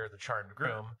 to Edgar the Charmed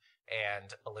Groom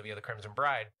and Olivia the Crimson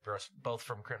Bride, both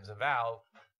from Crimson Vow,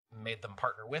 made them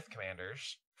partner with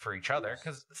commanders for each other,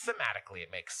 because thematically it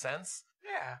makes sense.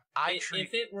 Yeah.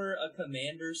 If it were a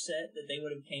commander set that they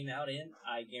would have came out in,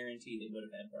 I guarantee they would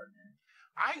have had partner.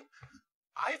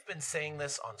 I've been saying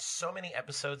this on so many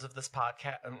episodes of this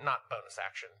podcast, not bonus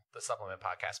action, the supplement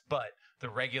podcast, but the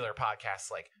regular podcast.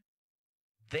 Like,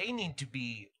 they need to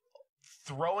be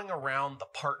throwing around the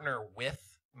partner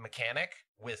with mechanic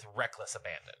with reckless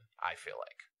abandon, I feel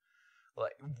like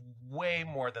way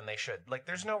more than they should. Like,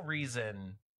 there's no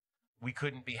reason we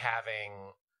couldn't be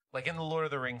having, like, in the Lord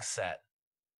of the Rings set,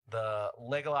 the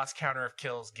Legolas counter of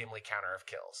kills, Gimli counter of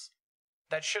kills.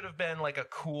 That should have been like a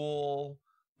cool,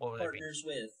 what would partners it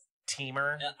be? With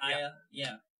Teamer.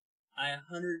 I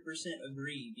 100%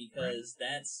 agree, because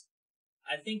that's,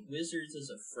 I think Wizards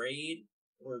is afraid,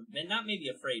 or not maybe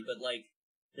afraid, but like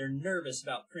they're nervous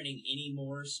about printing any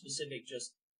more specific,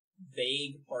 just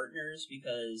vague partners,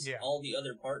 because all the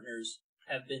other partners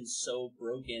have been so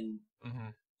broken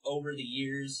over the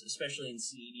years, especially in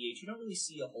CEDH. You don't really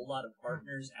see a whole lot of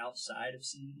partners outside of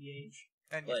CEDH.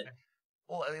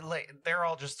 Well, like, they're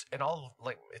all just, and all,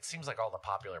 like, it seems like all the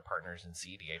popular partners in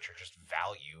CEDH are just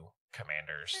value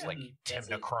commanders, like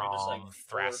Timnacrom, like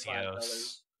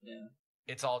Thrasios. Yeah.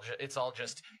 It's all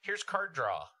just, here's card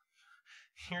draw.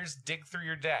 Here's dig through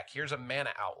your deck. Here's a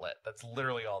mana outlet. That's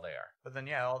literally all they are. But then,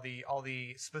 all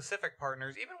the specific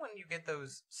partners, even when you get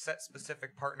those set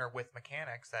specific partner with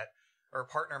mechanics or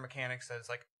partner mechanics as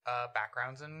like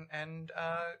backgrounds and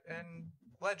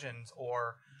legends,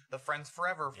 or the Friends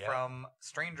Forever from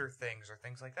Stranger Things, or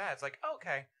things like that. It's like,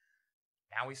 okay,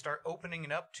 now we start opening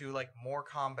it up to like more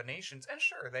combinations, and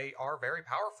sure, they are very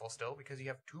powerful still because you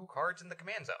have 2 cards in the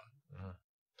command zone.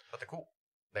 But they're cool.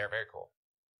 They're very cool.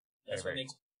 That's what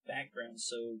makes backgrounds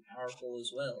so powerful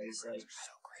as well. Is like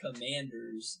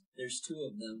commanders. There's 2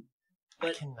 of them.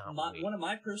 But one of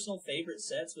my personal favorite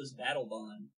sets was Battle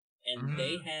Bond, and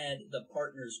they had the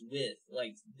partners with,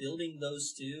 like, building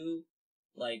those 2,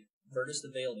 like Virtus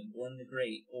the Veiled and Born the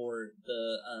Great, or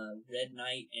the Red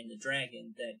Knight and the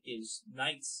Dragon that gives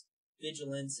Knights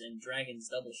Vigilance and Dragons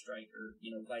Double Strike, or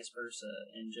vice versa,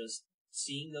 and just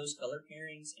seeing those color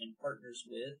pairings and partners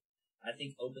with, I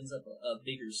think, opens up a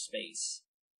bigger space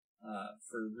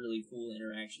for really cool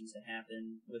interactions to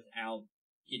happen without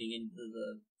getting into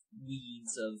the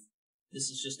weeds of, this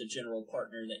is just a general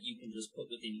partner that you can just put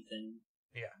with anything.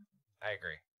 Yeah, I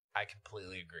agree. I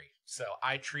completely agree. So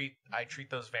I treat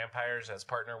those vampires as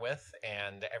partner with,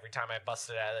 and every time I bust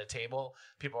it out of the table,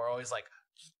 people are always like,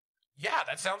 "Yeah,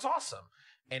 that sounds awesome."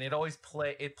 And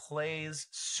it plays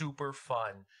super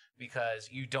fun, because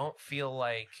you don't feel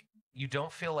like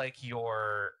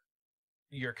your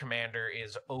commander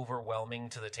is overwhelming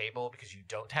to the table, because you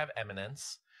don't have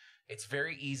Eminence. It's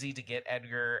very easy to get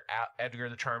Edgar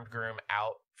the Charmed Groom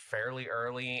out fairly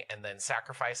early, and then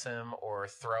sacrifice him or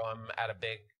throw him at a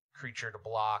big creature to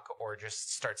block, or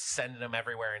just start sending him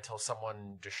everywhere until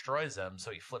someone destroys him.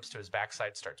 So he flips to his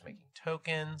backside, starts making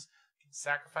tokens. You can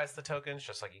sacrifice the tokens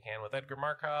just like you can with Edgar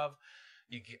Markov.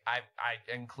 I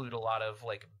include a lot of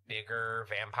like bigger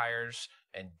vampires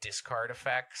and discard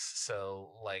effects.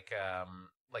 So like a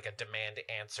Demand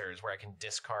Answers, where I can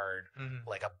discard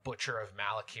like a Butcher of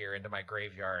Malakir into my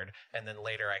graveyard, and then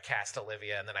later I cast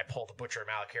Olivia, and then I pull the Butcher of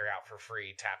Malakir out for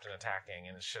free, tapped and attacking,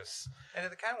 and it's just...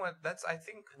 And the kind of that's, I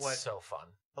think, what so fun.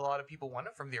 A lot of people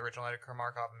wanted from the original Edgar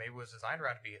Markov, maybe was designed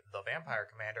around to be the vampire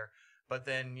commander, but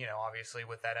then, obviously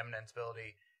with that Eminence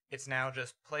ability, it's now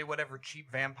just play whatever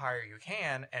cheap vampire you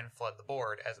can and flood the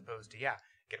board, as opposed to, get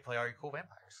to play all your cool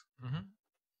vampires.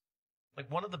 Like,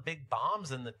 one of the big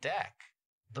bombs in the deck,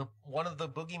 one of the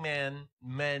boogeyman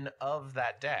men of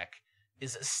that deck,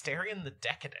 is Asterion the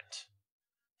Decadent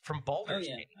from Baldur's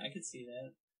Gate. I could see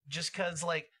that. Just because,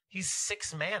 like, he's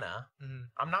 6 mana.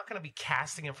 I'm not going to be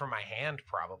casting him from my hand,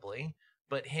 probably,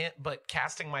 but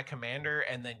casting my commander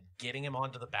and then getting him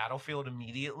onto the battlefield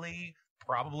immediately,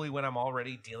 probably when I'm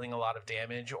already dealing a lot of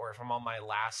damage, or if I'm on my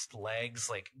last legs,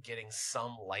 like, getting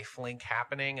some lifelink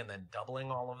happening and then doubling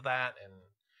all of that. And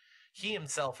he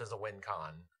himself is a win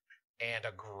con. And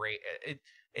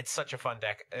it's such a fun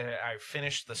deck. I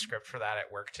finished the script for that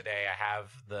at work today. I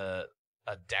have a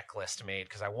deck list made,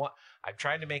 because I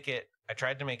tried to make it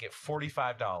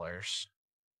 $45,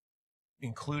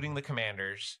 including the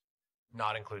commanders,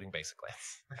 not including basic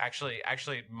lands. Actually,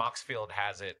 Moxfield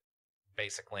has it,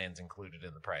 basic lands included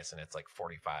in the price, and it's like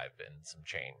 45 and some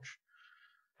change.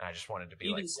 And I just wanted to be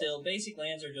even still, basic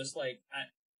lands are just like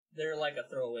they're like a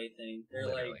throwaway thing. They're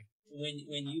literally. Like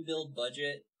when you build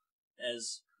budget.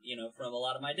 As from a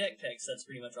lot of my deck techs, that's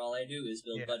pretty much all I do is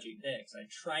build budget decks. I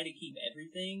try to keep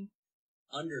everything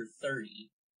under 30.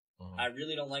 I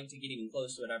really don't like to get even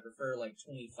close to it. I prefer like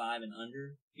 25 and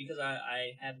under, because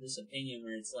I have this opinion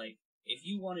where it's like, if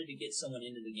you wanted to get someone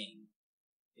into the game,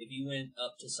 if you went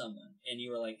up to someone and you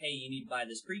were like, hey, you need to buy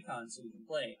this pre-con so we can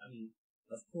play, I mean,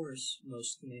 of course,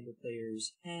 most Commander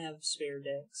players have spare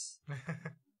decks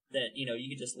that, you know, you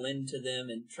could just lend to them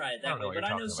and try it that way. But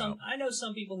I know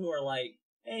some people who are like,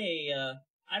 hey,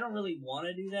 I don't really want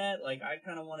to do that. Like, I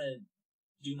kind of want to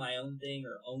do my own thing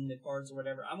or own the cards or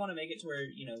whatever. I want to make it to where,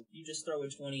 you know, you just throw a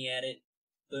 20 at it,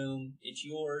 boom, it's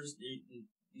yours.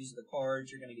 These are the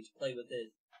cards. You're going to get to play with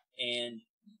it. And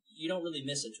you don't really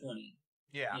miss a 20.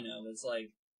 Yeah. You know, it's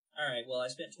like, all right, well, I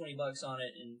spent $20 on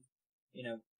it, and, you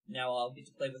know, now I'll get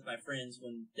to play with my friends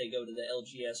when they go to the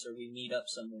LGS or we meet up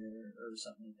somewhere or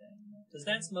something like that. Because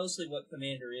that's mostly what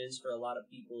Commander is for a lot of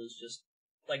people, is just,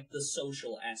 like, the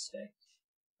social aspect.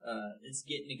 It's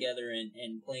getting together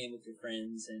and playing with your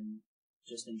friends and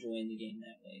just enjoying the game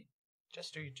that way.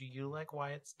 Jester, do you like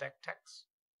Wyatt's deck techs?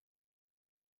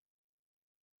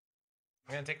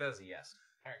 I'm going to take that as a yes.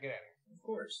 All right, get out of here. Of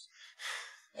course.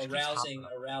 Arousing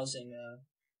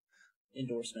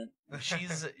endorsement.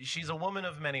 She's a woman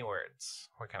of many words.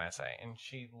 What can I say? And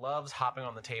she loves hopping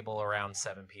on the table around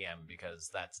 7 p.m. because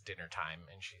that's dinner time.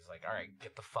 And she's like, "All right,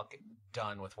 get the fuck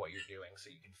done with what you're doing, so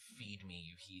you can feed me,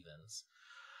 you heathens."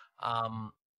 I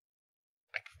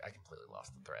completely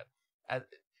lost the thread.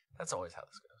 That's always how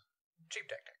this goes. Cheap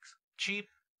deck techs. Cheap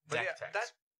But deck yeah,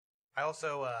 techs. I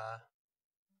also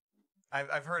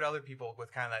I've heard other people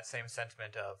with kind of that same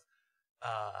sentiment of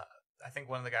I think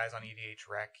one of the guys on EDH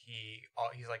Rec,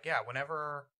 he's like, yeah,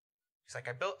 whenever he's like,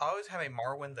 I always have a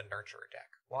Marwyn the Nurturer deck.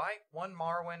 Why? One,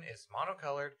 Marwyn is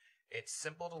monocolored, it's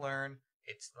simple to learn,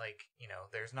 it's like, you know,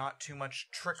 there's not too much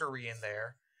trickery in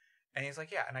there. And he's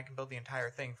like, yeah, and I can build the entire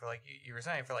thing for, like you were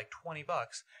saying, for like $20,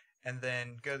 and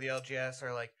then go to the LGS,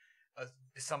 or like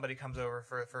somebody comes over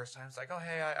for the first time. It's like, oh,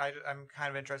 hey, I'm kind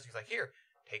of interested. He's like, here,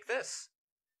 take this.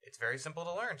 It's very simple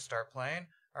to learn. Start playing.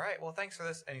 All right, well, thanks for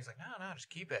this. And he's like, no, just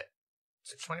keep it.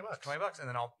 It's $20. $20, and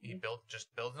then he builds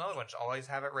another one. Just always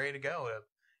have it ready to go to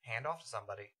hand off to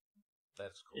somebody.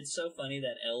 That's cool. It's so funny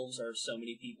that elves are so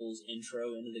many people's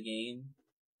intro into the game.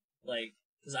 Like,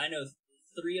 because I know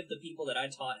 3 of the people that I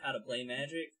taught how to play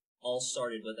Magic all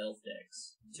started with elf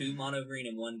decks. 2 mono green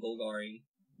and 1 Golgari.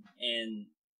 And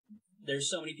there's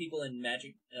so many people in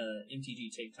Magic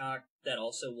MTG TikTok that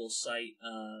also will cite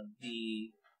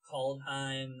the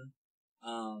Kaldheim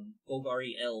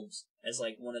Golgari elves as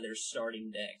like one of their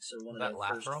starting decks, or one of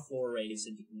their first forays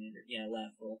into Commander. Yeah,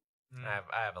 Lathril.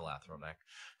 I have a Lathril deck.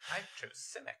 I chose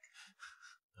Simic.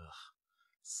 Ugh,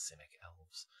 Simic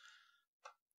elves.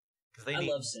 I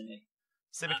love Simic.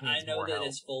 Simic I needs know more that help.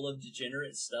 it's full of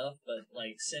degenerate stuff, but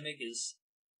like Simic is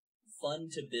fun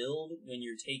to build when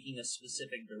you're taking a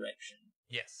specific direction.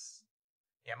 Yes.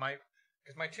 Yeah,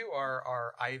 because my 2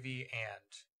 are Ivy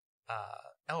and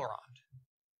Elrond.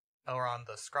 Elrond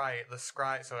the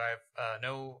Scry. So I have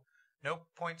no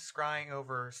point scrying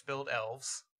over spilled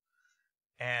elves,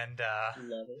 and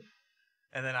love it.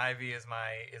 And then Ivy is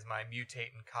my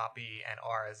mutate and copy and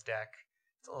Aura's deck.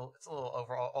 It's a little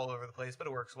all over the place, but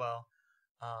it works well.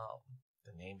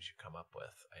 The names you come up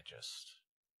with,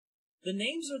 the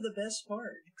names are the best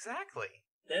part. Exactly.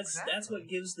 That's what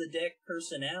gives the deck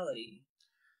personality.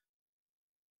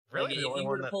 Really?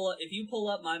 Like, if you pull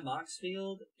up my Mox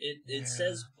field, it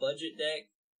says budget deck,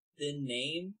 then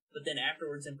name, but then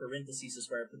afterwards in parentheses is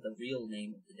where I put the real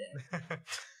name of the deck.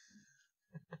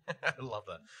 I love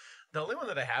that. The only one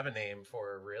that I have a name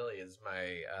for really is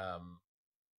my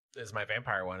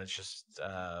vampire one. It's just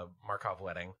Markov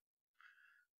Wedding.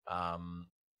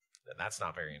 And that's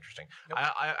not very interesting. Nope.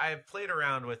 I've played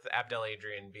around with Abdel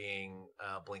Adrian being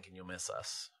Blink and You'll Miss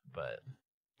Us, but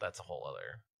that's a whole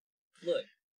other. Look,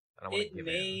 it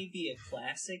may be a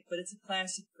classic, but it's a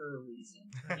classic for a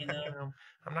reason. You know,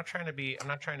 I'm not trying to be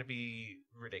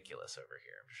ridiculous over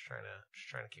here. I'm just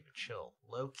trying to keep it chill,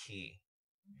 low key,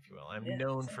 if you will. I'm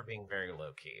known for being very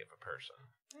low key of a person.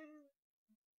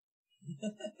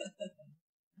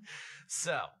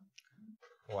 So,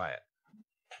 Wyatt.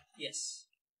 Yes.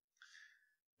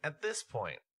 At this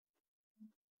point,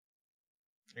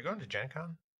 you're going to Gen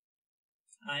Con?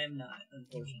 I am not,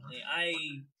 unfortunately.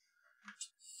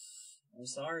 I'm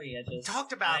sorry. I just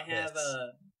talked about this.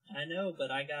 I know, but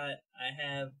I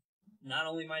have not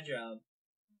only my job,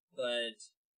 but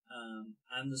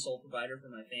I'm the sole provider for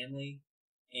my family,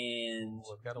 and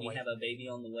we have a baby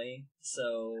on the way.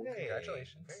 So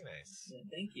congratulations! Very nice. Yeah,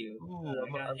 thank you.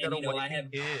 I've got a wife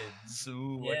and kids.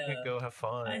 I can go have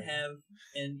fun. I have,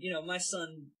 and my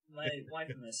wife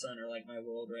and my son are like my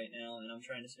world right now, and I'm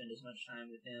trying to spend as much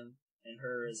time with him and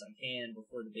her as I can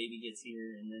before the baby gets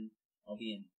here, and then I'll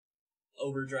be in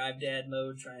overdrive dad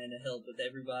mode trying to help with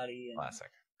everybody. And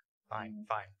Classic.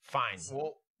 Fine.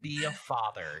 We'll be a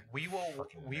father. We will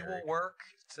work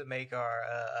to make our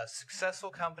a successful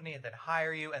company, and then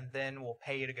hire you, and then we'll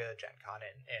pay you to go to Gen Con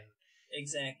in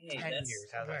Exactly. Hey, 10 that's,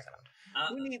 years. How's that sound?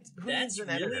 That's an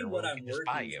really editor what when we I'm can just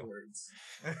buy working you? towards.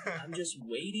 I'm just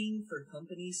waiting for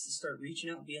companies to start reaching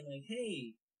out and being like,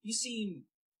 hey, you seem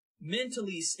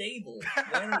mentally stable.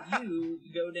 Why don't you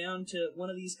go down to one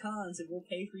of these cons and we'll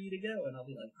pay for you to go? And I'll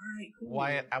be like, all right, cool.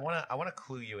 Wyatt, I want to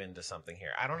clue you into something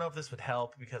here. I don't know if this would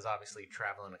help because obviously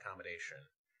travel and accommodation.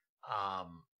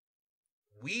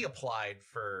 We applied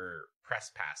for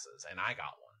press passes and I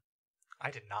got one. I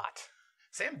did not.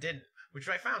 Sam didn't, which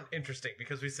I found interesting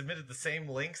because we submitted the same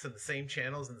links and the same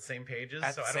channels and the same pages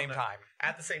At the same time.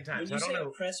 At the same time. When So you I don't say know.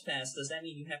 a press pass, does that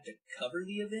mean you have to cover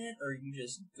the event or are you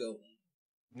just going?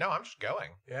 No, I'm just going.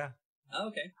 Yeah. Oh,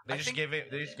 okay. They just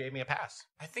gave me a pass.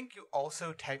 I think you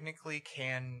also technically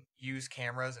can use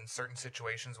cameras in certain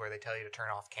situations where they tell you to turn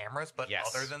off cameras, but Yes.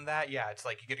 other than that, yeah, it's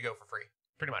like you get to go for free.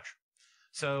 Pretty much.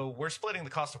 So we're splitting the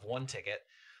cost of one ticket.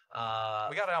 We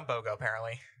got it on BOGO,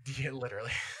 apparently. Yeah,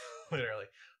 literally. Literally.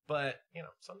 But,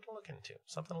 something to look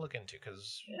into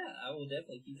because Yeah, I will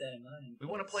definitely keep that in mind. we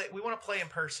want to play in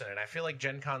person, and I feel like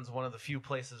Gen Con's one of the few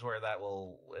places where that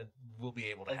will be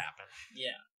able to happen.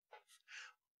 Yeah.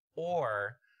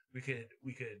 Or we could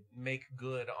make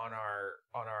good on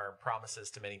our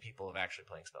promises to many people of actually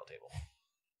playing Spell Table.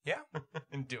 Yeah.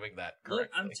 And doing that correctly.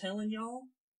 Look, I'm telling y'all,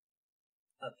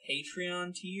 a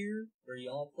Patreon tier where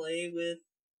y'all play with,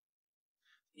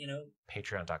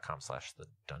 Patreon.com/the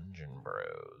Dungeon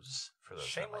Bros. For those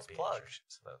Shameless that might be plug.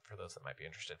 For those that might be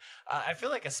interested, I feel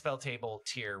like a Spell Table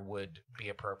tier would be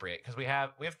appropriate because we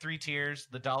have 3 tiers.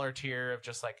 The $1 tier of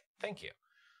just like thank you.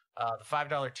 The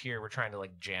 $5 tier we're trying to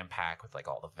like jam pack with like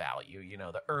all the value.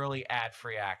 The early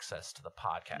ad-free access to the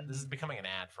podcast. Mm-hmm. This is becoming an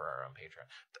ad for our own Patreon.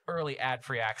 The early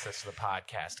ad-free access to the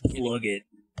podcast. Plug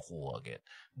it.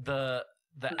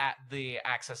 The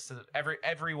access to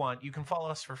everyone. You can follow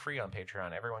us for free on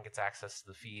Patreon. Everyone gets access to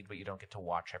the feed, but you don't get to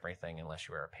watch everything unless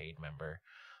you are a paid member.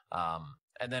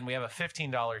 And then we have a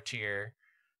 $15 tier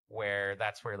where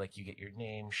that's where like you get your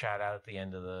name shout out at the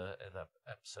end of the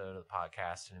episode of the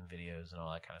podcast and in videos and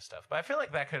all that kind of stuff. But I feel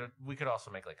like we could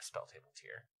also make like a Spell Table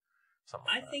tier. Something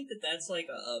like I think that's like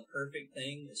a perfect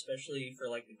thing, especially for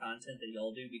like the content that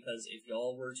y'all do, because if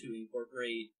y'all were to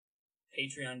incorporate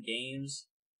Patreon games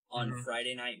on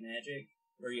Friday Night Magic,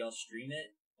 where y'all stream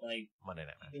it, like Monday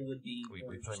Night Magic. It would be we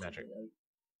play Magic.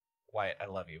 Wyatt, I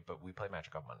love you, but we play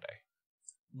Magic on Monday.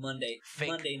 Monday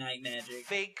Night Magic.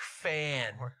 Fake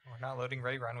fan. We're not loading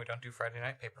Ready Run. We don't do Friday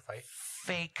Night Paper Fight.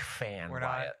 Fake fan. We're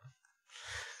Wyatt.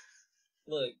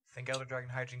 not. Look. Think Elder Dragon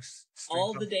Hijinks.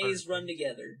 All the days run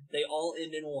together. They all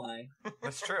end in Y.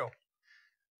 That's true.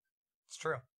 It's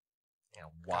true. Yeah,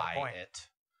 Wyatt.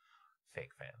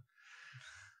 Fake fan.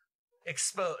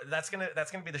 That's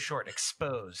gonna be the short.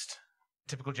 Exposed.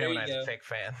 Typical Gemini's a fake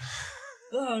fan.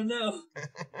 Oh no.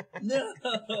 No.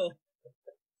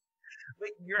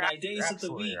 You're My days of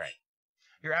the week. Right.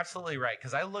 You're absolutely right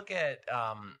because I look at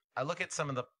some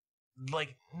of the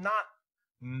like not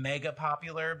mega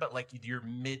popular but like your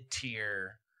mid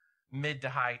to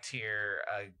high tier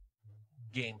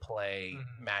gameplay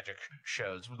Magic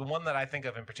shows. The one that I think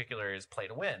of in particular is Play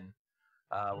to Win,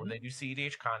 where they do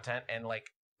CEDH content and like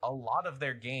a lot of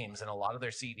their games and a lot of their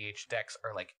CEDH decks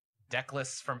are like deck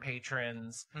lists from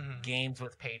patrons, games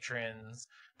with patrons.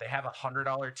 They have a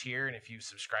 $100 tier, and if you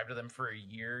subscribe to them for a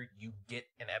year, you get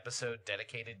an episode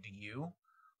dedicated to you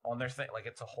on their thing. Like,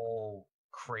 it's a whole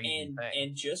crazy thing.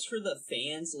 And just for the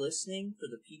fans listening, for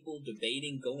the people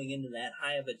debating going into that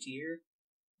high of a tier,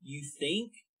 you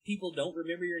think people don't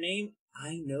remember your name?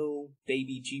 I know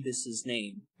Baby Jeebus's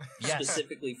name. Yes.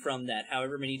 Specifically from that.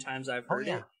 However many times I've heard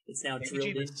it, it's now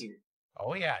drilled in here.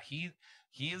 Oh, yeah. He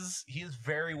is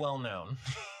very well known.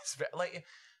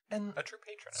 And a true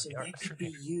patron. So that could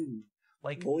be you.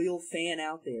 Like, loyal fan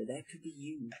out there. That could be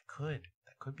you. That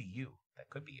could be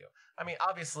you. I mean,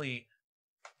 obviously,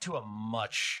 to a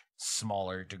much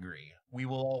smaller degree. We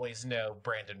will always know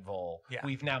Brandon Vole. Yeah.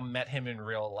 We've now met him in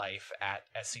real life at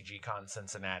SCG Con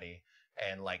Cincinnati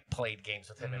and like played games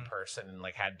with him in person and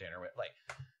like had dinner with like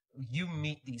you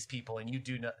meet these people and you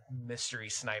do Mystery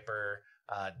Sniper,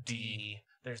 D.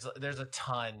 There's a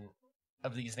ton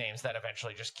of these names that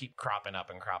eventually just keep cropping up,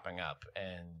 and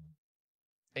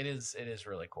it is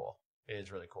really cool. It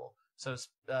is really cool. So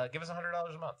give us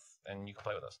 $100 a month, and you can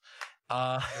play with us.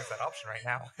 There's that option right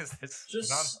now. It's just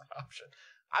not an option.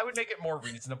 I would make it more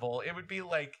reasonable. It would be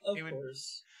like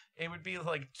course. It would be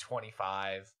like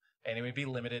 25. and it would be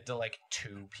limited to like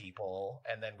 2 people,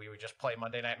 and then we would just play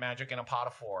Monday Night Magic in a pot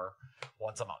of 4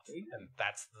 once a month, and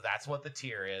that's what the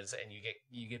tier is, and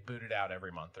you get booted out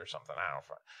every month or something.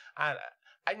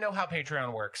 I know how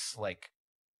Patreon works, like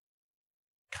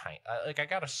I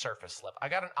got a surface level. I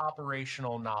got an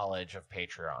operational knowledge of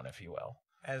Patreon, if you will.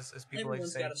 As people like to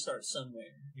say, everyone's got to start somewhere.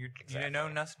 You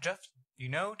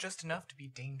know just enough to be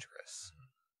dangerous.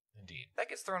 Indeed, that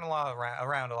gets thrown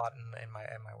around a lot in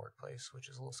my workplace, which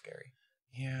is a little scary.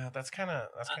 Yeah, that's kind of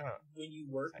when you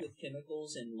work with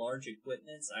chemicals and large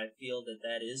equipments, I feel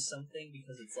that is something,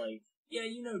 because it's like, yeah,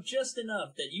 you know just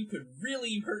enough that you could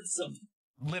really hurt something.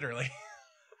 Literally.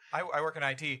 I work in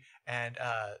IT, and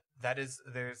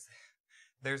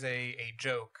there's a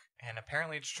joke, and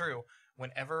apparently it's true.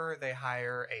 Whenever they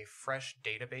hire a fresh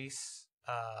database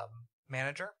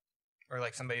manager, or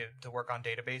like somebody to work on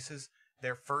databases,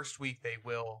 their first week they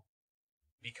will,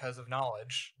 because of the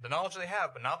knowledge they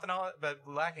have, but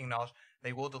lacking knowledge,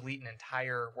 they will delete an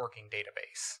entire working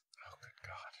database. Oh, good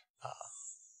God!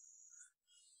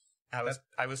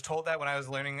 I was told that when I was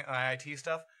learning IT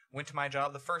stuff. Went to my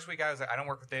job the first week I was there. I don't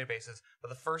work with databases, but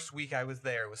the first week I was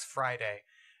there, it was Friday,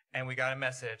 and we got a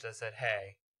message that said,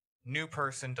 "Hey, new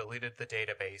person deleted the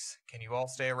database. Can you all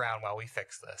stay around while we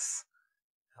fix this?"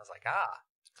 I was like,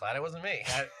 glad it wasn't me.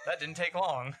 That didn't take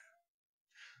long.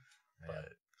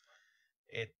 But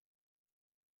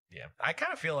I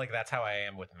kind of feel like that's how I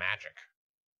am with Magic.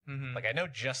 Mm-hmm. Like, I know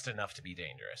just enough to be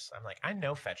dangerous. I'm like, I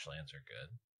know fetch lands are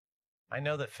good. I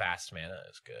know that fast mana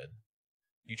is good.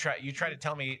 You try to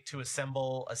tell me to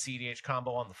assemble a CDH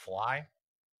combo on the fly.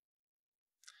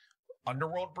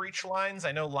 Underworld Breach lines,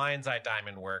 I know Lion's Eye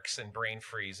Diamond works, and Brain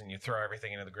Freeze, and you throw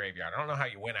everything into the graveyard. I don't know how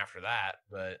you win after that,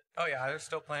 but... Oh yeah, they're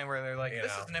still playing where they're like,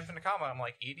 this is an infinite combo. I'm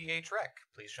like, EDH Rec,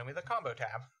 please show me the combo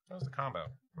tab. What was the combo?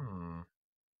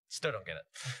 Still don't get it.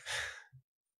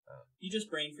 You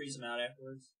just Brain Freeze them out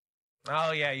afterwards.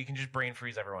 Oh yeah, you can just Brain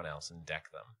Freeze everyone else and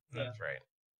deck them. Yeah. That's right.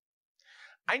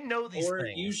 I know these or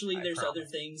things. Or usually there's other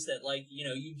things that, like, you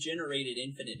know, you've generated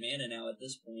infinite mana now at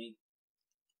this point.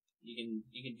 You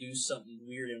can do something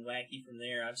weird and wacky from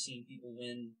there. I've seen people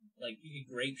win, like, you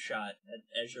get Grape Shot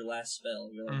as your last spell.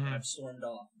 You're like, I've stormed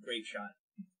off. Grape Shot.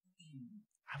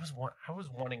 I was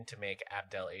wanting to make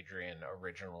Abdel Adrian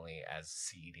originally as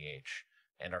CEDH,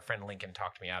 and our friend Lincoln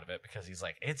talked me out of it because he's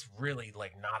like, it's really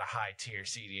like not a high tier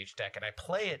CEDH deck, and I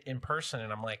play it in person,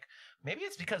 and I'm like, maybe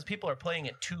it's because people are playing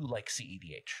it too like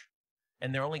CEDH.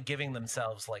 And they're only giving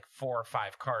themselves like 4 or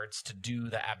 5 cards to do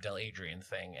the Abdel Adrian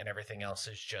thing, and everything else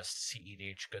is just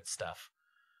CEDH good stuff.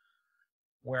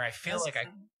 Where I feel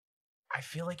I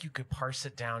feel like you could parse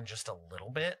it down just a little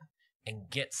bit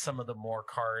and get some of the more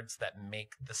cards that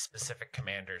make the specific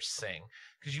commanders sing.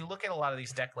 Because you look at a lot of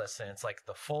these deck lists, and it's like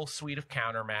the full suite of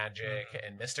counter magic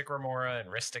and Mystic Remora and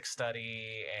Rhystic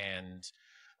Study and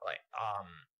like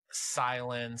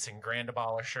Silence and Grand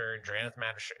Abolisher and Drannith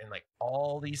Magisher and like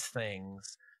all these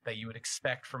things that you would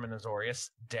expect from an Azorius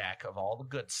deck of all the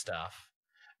good stuff.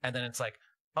 And then it's like,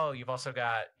 oh, you've also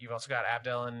got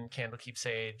Abdel and Candlekeep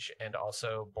Sage, and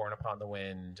also Born Upon the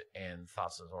Wind and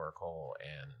Thassa's Oracle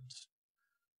and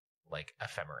like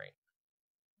Ephemerate.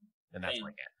 And that's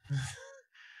like it.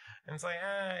 And it's like,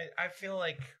 I feel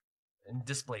like, and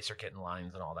Displacer Kitten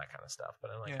lines and all that kind of stuff.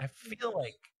 But I'm like,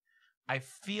 I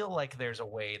feel like there's a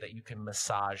way that you can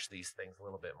massage these things a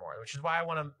little bit more, which is why I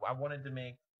wanted to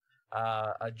make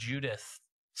a Judith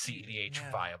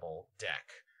CEDH viable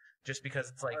deck, just because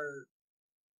it's like.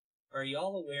 Are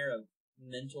y'all aware of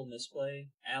Mental Misplay?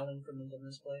 Alan from Mental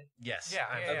Misplay? Yes. Yeah.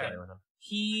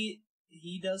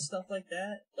 He does stuff like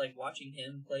that, like watching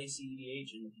him play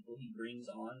CEDH and the people he brings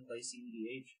on play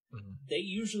CEDH. They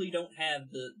usually don't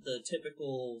have the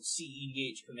typical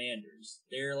CEDH commanders.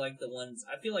 They're like the ones,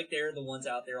 I feel like they're the ones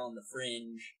out there on the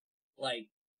fringe, like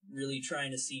really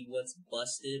trying to see what's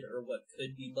busted or what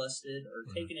could be busted, or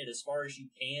taking it as far as you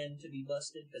can to be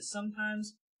busted, because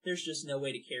sometimes there's just no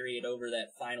way to carry it over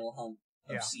that final hump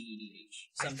of CEDH.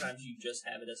 Sometimes you just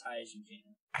have it as high as you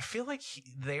can. I feel like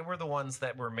they were the ones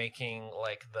that were making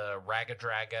like the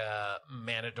Ragadraga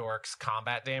Manadork's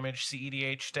combat damage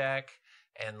CEDH deck,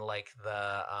 and like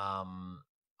the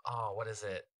what is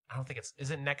it? I don't think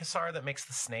is it Nekasar that makes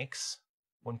the snakes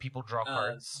when people draw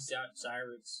cards?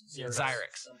 Xyrix.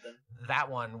 Something. That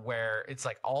one where it's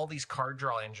like all these card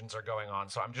draw engines are going on.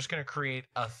 So I'm just going to create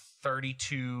a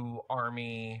 32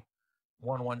 army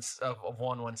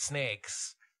 1/1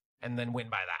 snakes and then win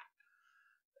by that.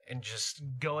 And just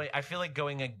I feel like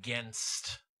going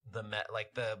against the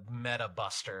meta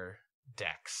buster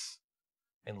decks,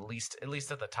 at least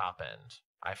at the top end,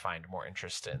 I find more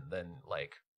interest in than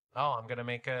like, oh, I'm gonna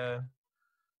make a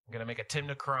I'm gonna make a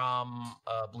Timnacrom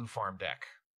blue farm deck.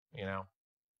 You know.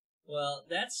 Well,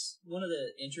 that's one of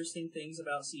the interesting things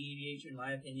about CEDH, in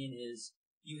my opinion, is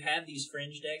you have these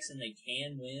fringe decks and they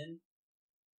can win,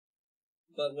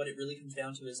 but what it really comes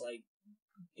down to is, like,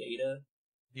 data.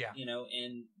 Yeah. You know,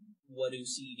 and what do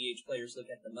CEDH players look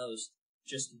at the most?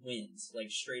 Just wins,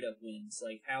 like straight up wins.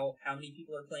 Like how many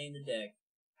people are playing the deck?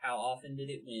 How often did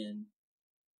it win?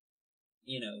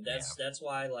 You know, that's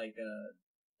why, like,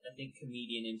 I think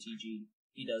Comedian MTG,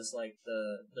 he does like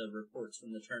the reports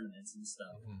from the tournaments and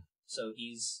stuff. Mm-hmm. So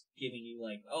he's giving you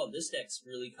like, oh, this deck's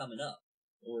really coming up,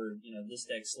 or you know, this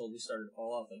deck slowly started to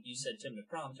fall off. Like you said,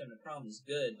 Timnacrom is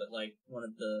good, but like one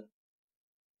of the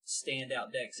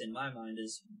standout decks in my mind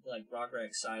is like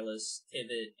Rograk, Silas,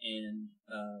 Tivit, and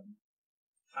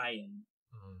Hyen.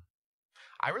 Mm-hmm.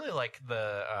 I really like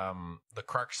the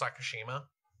Krark Sakashima,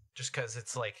 just because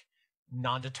it's like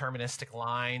non-deterministic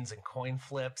lines and coin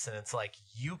flips, and it's like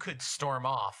you could storm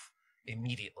off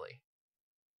immediately,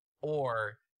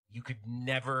 or you could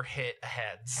never hit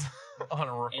heads on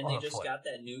a And they just got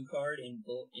that new card,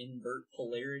 Invert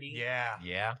Polarity.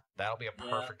 Yeah, that'll be a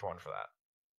perfect one for that.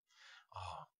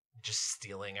 Oh, just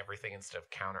stealing everything instead of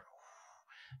counter.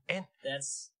 And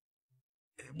that's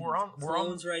we're on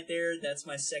clones right there. That's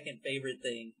my second favorite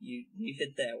thing. You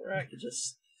hit that where I could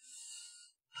just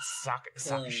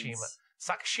Sakashima.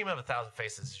 Sakashima of 1,000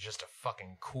 Faces is just a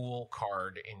fucking cool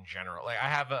card in general. Like I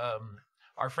have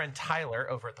our friend Tyler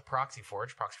over at the Proxy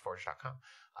Forge, proxyforge.com.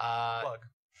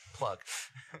 Plug.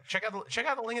 check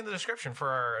out the link in the description for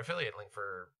our affiliate link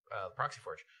for Proxy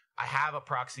Forge. I have a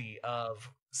proxy of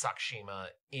Sakashima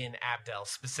in Abdel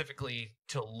specifically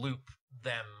to loop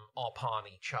them upon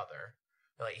each other.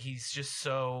 Like he's just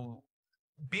so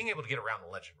being able to get around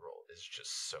the legend rule is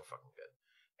just so fucking good.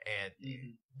 And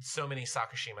so many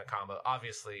Sakashima combo.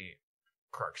 Obviously,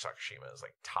 Krark Sakashima is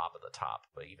like top of the top,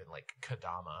 but even like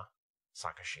Kodama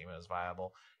Sakashima is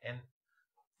viable. And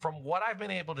from what I've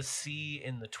been able to see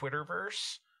in the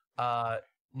Twitterverse,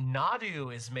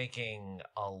 Nadu is making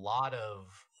a lot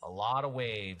of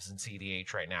waves in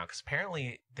CEDH right now, because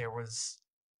apparently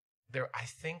I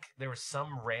think there was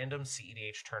some random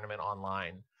CEDH tournament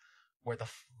online where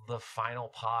the final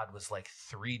pod was like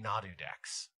 3 Nadu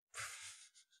decks.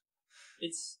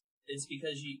 It's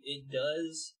because it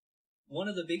does. One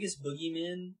of the biggest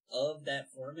boogeymen of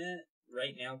that format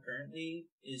right now currently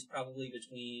is probably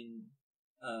between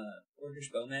Orcish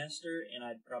Bowmaster, and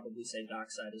I'd probably say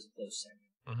Dockside is a close second.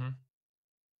 Mm-hmm.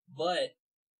 But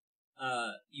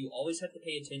you always have to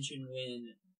pay attention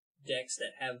when decks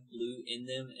that have blue in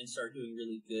them and start doing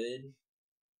really good,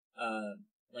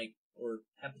 or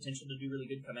have potential to do really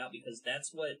good come out, because that's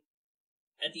what,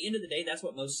 at the end of the day, that's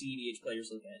what most CEDH players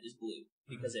look at, is blue,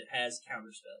 because it has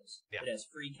counter spells. Yeah. It has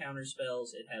free counter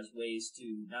spells, it has ways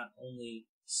to not only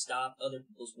stop other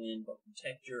people's win, but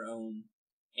protect your own,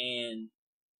 and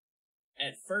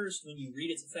at first, when you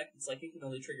read its effect, it's like it can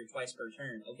only trigger twice per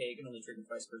turn. Okay, it can only trigger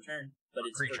twice per turn, but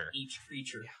it's for each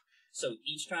creature. Yeah. So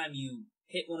each time you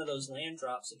hit one of those land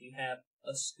drops, if you have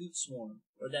a Scoot Swarm,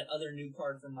 or that other new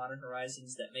card from Modern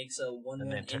Horizons that makes a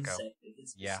 1/1 insect if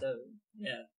it's bestowed.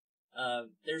 Yeah.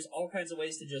 There's all kinds of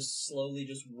ways to just slowly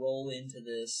just roll into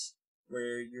this,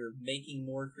 where you're making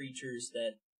more creatures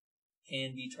that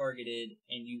can be targeted,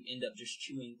 and you end up just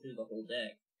chewing through the whole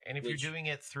deck. And if you're doing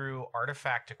it through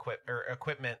artifact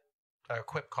equipment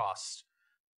cost,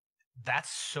 that's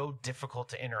so difficult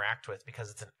to interact with, because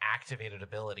it's an activated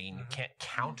ability and you can't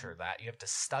counter that. You have to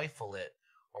stifle it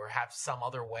or have some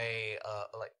other way,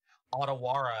 like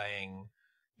Otawaraing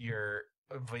your.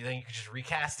 But then you can just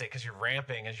recast it because you're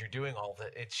ramping as you're doing all of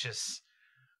it. It's just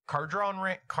card drawn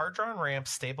ramp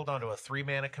stapled onto a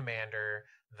 3-mana commander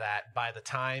that by the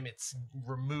time it's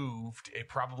removed, it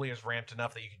probably is ramped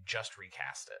enough that you can just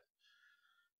recast it.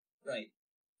 Right.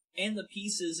 And the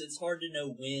pieces, it's hard to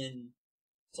know when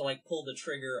to like pull the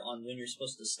trigger on when you're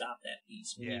supposed to stop that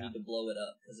piece, when you need to blow it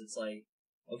up. Because it's like,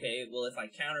 okay, well, if I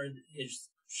counter his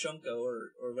Shunko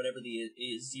or whatever the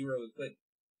zero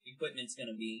equipment's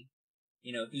going to be,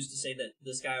 you know, who's to say that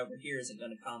this guy over here isn't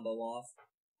going to combo off?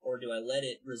 Or do I let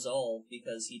it resolve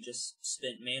because he just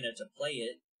spent mana to play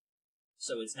it,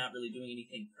 so it's not really doing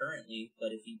anything currently,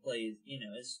 but if he plays, you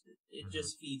know, it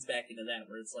just feeds back into that,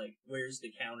 where it's like, where's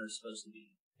the counter supposed to be?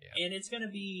 Yeah. And it's going to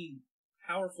be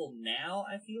powerful now,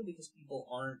 I feel, because people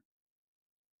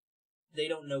they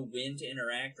don't know when to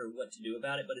interact or what to do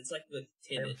about it, but it's like with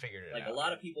Tivit. Like, a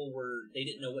lot of people they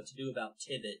didn't know what to do about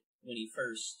Tivit when he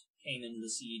first came into the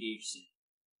CEDH scene.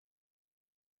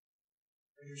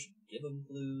 Give him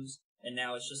clues, and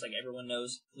now it's just like everyone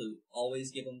knows clue.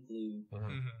 Always give him clue.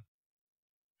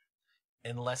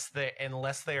 unless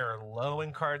they are low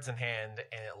in cards in hand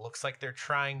and it looks like they're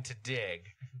trying to dig,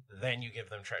 then you give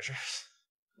them treasures.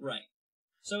 Right.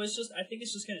 So I think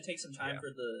it's just going to take some time for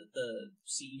the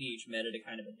CEDH meta to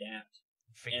kind of adapt.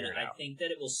 Figure it out. I think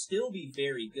that it will still be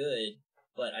very good,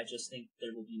 but I just think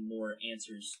there will be more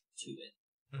answers to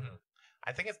it. Mm-hmm.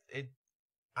 I think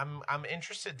I'm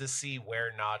interested to see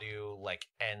where Nadu like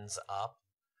ends up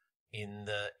in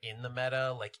the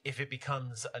meta, like if it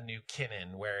becomes a new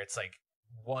Kinnan where it's like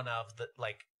one of the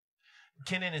like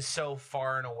Kinnan is so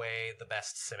far and away the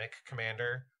best Simic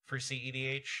commander for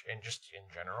CEDH and just in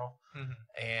general. Mm-hmm.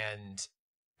 And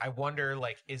I wonder,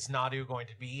 like, is Nadu going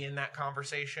to be in that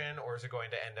conversation, or is it going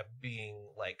to end up being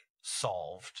like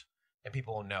solved and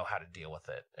people will know how to deal with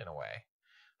it in a way?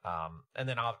 And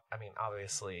then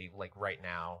obviously, like right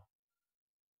now,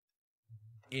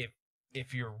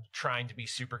 if you're trying to be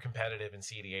super competitive in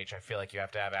CEDH, I feel like you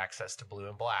have to have access to blue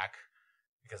and black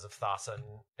because of Thassa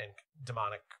and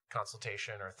Demonic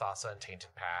Consultation, or Thassa and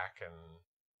Tainted Pack, and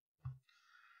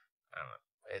I don't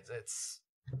know. It's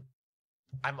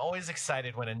I'm always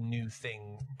excited when a new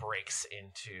thing breaks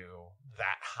into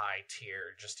that high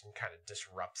tier, just and kind of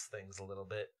disrupts things a little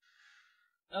bit.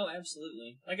 Oh,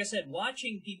 absolutely. Like I said,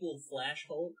 watching people flash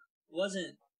Hulk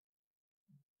wasn't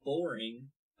boring,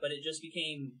 but it just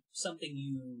became something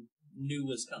you knew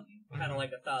was coming. Mm-hmm. Kind of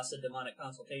like a Thassa Demonic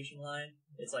Consultation line.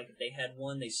 It's like if they had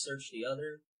one, they searched the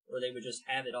other, or they would just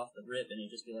have it off the rip and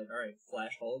it'd just be like, alright,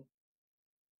 Flash Hulk.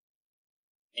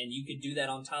 And you could do that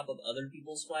on top of other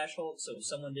people's Flash Hulk, so if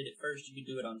someone did it first, you could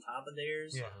do it on top of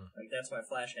theirs. Yeah. Like, that's why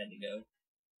Flash had to go.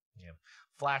 Yeah.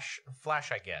 Flash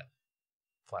I get.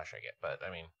 But,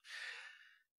 I mean,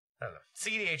 I don't know.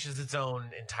 CEDH is its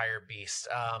own entire beast.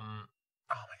 Oh my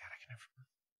god, I can never...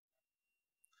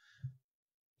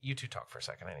 You two talk for a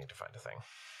second, I need to find a thing.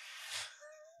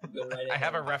 Go right ahead. I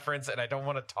have a reference, and I don't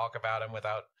want to talk about him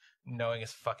without knowing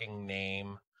his fucking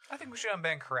name. I think we should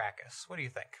unban Caracas. What do you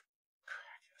think?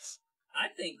 I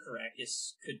think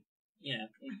Caracas could, you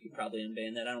could probably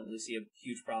unban that. I don't really see a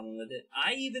huge problem with it.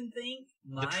 I even think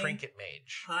the Trinket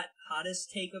Mage. Hottest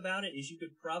take about it is you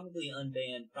could probably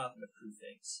unban Prophet of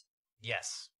Crufix.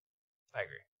 Yes, I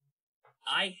agree.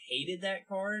 I hated that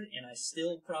card, and I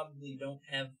still probably don't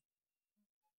have.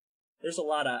 There's a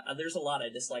lot I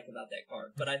dislike about that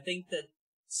card, but I think that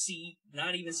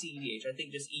not even CEDH, I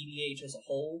think just EDH as a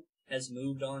whole has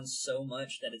moved on so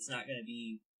much that it's not going to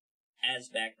be as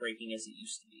backbreaking as it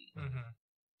used to be. Mm-hmm.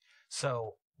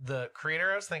 So the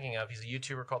creator I was thinking of, he's a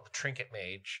YouTuber called the Trinket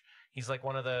Mage. He's like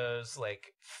one of those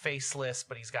like faceless,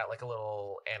 but he's got like a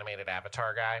little animated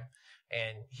avatar guy,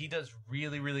 and he does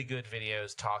really, really good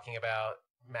videos talking about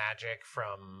Magic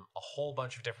from a whole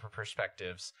bunch of different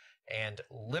perspectives. And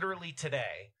literally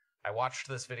today, I watched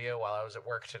this video while I was at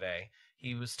work today.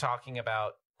 He was talking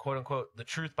about, quote unquote, the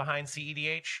truth behind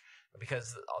CEDH,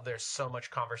 because there's so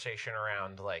much conversation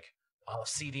around like, oh,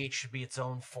 CEDH should be its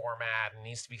own format and it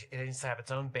needs to have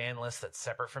its own ban list that's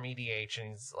separate from EDH. And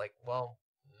he's like, well,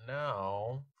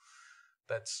 no,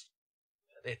 it's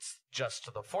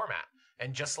just the format.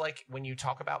 And just like when you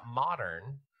talk about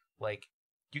modern, like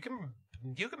you can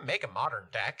make a modern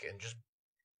deck and just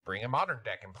bring a modern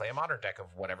deck and play a modern deck of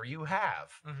whatever you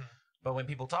have. Mm-hmm. But when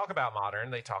people talk about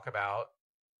modern, they talk about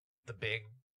the big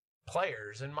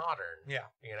players in modern. Yeah.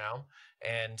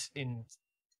 And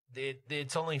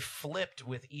it's only flipped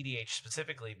with EDH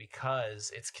specifically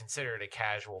because it's considered a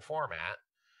casual format.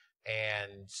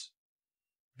 And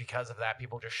because of that,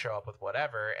 people just show up with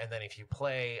whatever. And then if you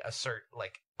play a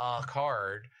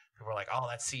card, people are like, oh,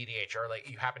 that's CEDH. Or like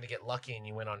you happen to get lucky and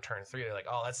you win on turn 3. They're like,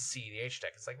 oh, that's a CEDH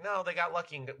deck. It's like, no, they got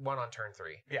lucky and won on turn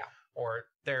 3. Yeah. Or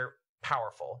they're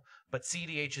powerful. But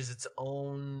CEDH is its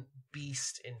own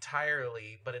beast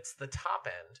entirely, but it's the top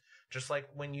end. Just like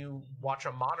when you watch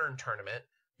a modern tournament,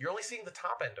 you're only seeing the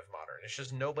top end of modern. It's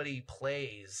just nobody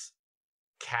plays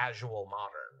casual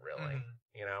modern, really. Mm-hmm.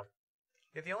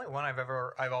 Yeah, the only one I've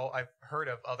heard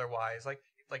of otherwise, like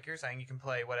you're saying, you can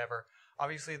play whatever.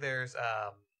 Obviously, there's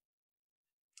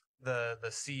the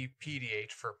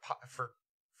CPDH for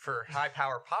high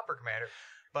power Pauper Commander,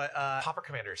 but Pauper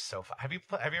Commander is so fun. Have you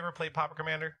ever played Pauper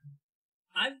Commander?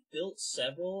 I've built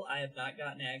several. I have not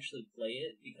gotten to actually play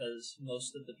it because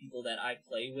most of the people that I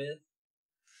play with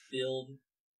build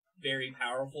very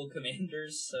powerful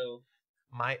commanders. So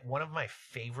one of my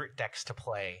favorite decks to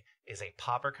play is a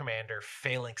Pauper Commander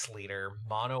Phalanx Leader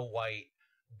mono white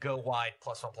go wide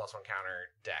 +1/+1 counter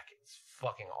deck. It's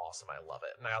fucking awesome. I love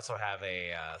it. And I also have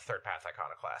a Third Path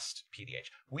Iconoclast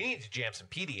PDH. We need to jam some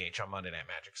PDH on Monday Night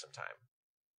Magic sometime.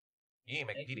 You need to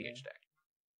make a PDH deck.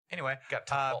 Anyway,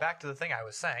 back to the thing I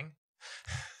was saying.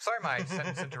 Sorry, my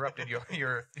sentence interrupted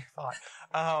your thought.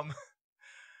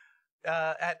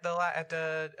 At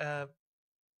the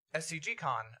SCG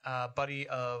Con,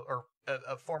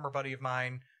 a former buddy of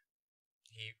mine,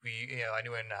 I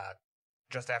knew in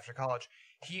just after college,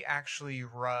 he actually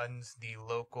runs the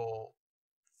local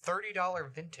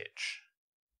 $30 vintage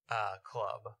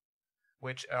club,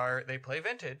 which they play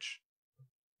vintage,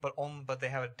 but they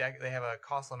have a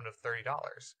cost limit of $30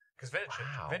 because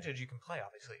vintage you can play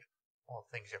obviously all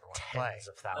the things you ever want to play. Tens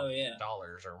of thousands of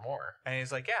dollars or more. And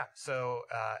he's like, yeah. So,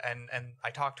 and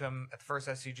I talked to him at the first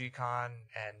SCG Con,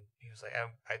 and he was like, I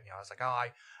was like,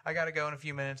 oh, I got to go in a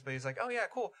few minutes. But he's like, oh yeah,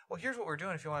 cool. Well, here's what we're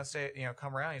doing. If you want to stay,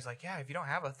 come around. He's like, yeah, if you don't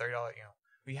have a $30,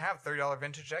 we have $30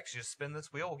 vintage decks. You just spin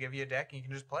this wheel. We'll give you a deck, and you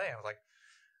can just play. I was like,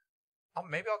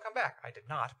 maybe I'll come back. I did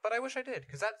not, but I wish I did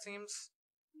because that seems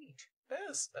neat. That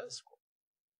is cool.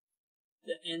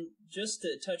 And just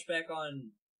to touch back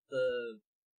on the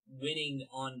winning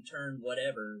on turn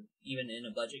whatever, even in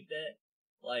a budget deck,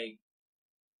 like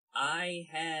I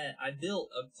built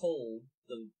a Cole,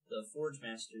 the Forge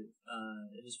Master.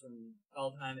 It was from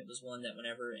Kaldheim. It was one that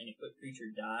whenever an equipped creature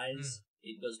dies,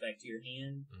 it goes back to your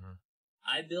hand. Mm-hmm.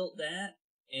 I built that,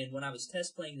 and when I was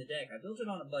test playing the deck, I built it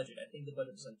on a budget. I think the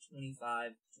budget was like $20.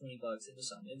 It was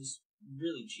something. It was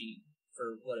really cheap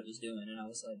for what it was doing, and I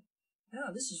was like,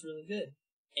 oh, this is really good.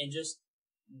 And just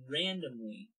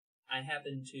randomly, I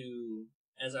happened to,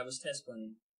 as I was test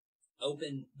playing,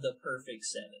 open the perfect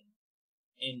 7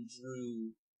 and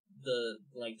drew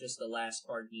just the last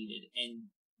card needed and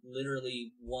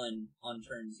literally won on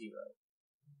turn 0.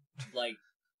 Like,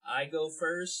 I go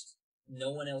first,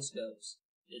 no one else goes.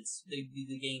 It's,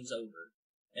 the game's over.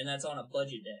 And that's on a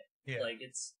budget deck. Yeah. Like,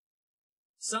 it's,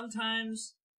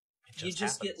 sometimes you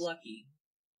just get lucky.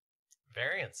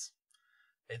 Variance.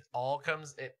 It all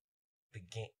comes, the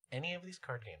game, any of these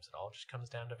card games, it all just comes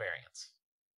down to variance.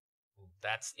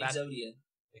 That's Exodia.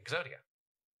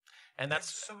 And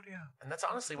that's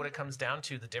honestly what it comes down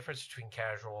to. The difference between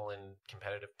casual and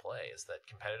competitive play is that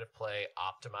competitive play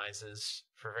optimizes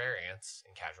for variance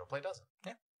and casual play doesn't.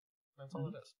 Yeah. That's all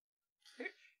it is.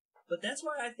 But that's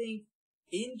why I think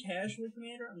in casual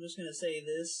Commander, I'm just going to say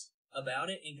this about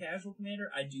it. In casual Commander,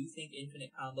 I do think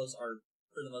infinite combos are,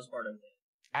 for the most part, okay.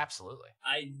 Absolutely.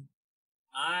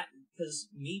 Because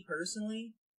me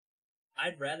personally,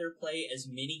 I'd rather play as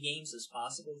many games as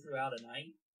possible throughout a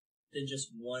night than just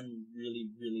one really,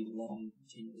 really long,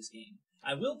 continuous game.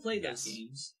 I will play those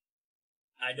games.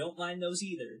 I don't mind those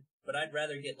either, but I'd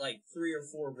rather get like 3 or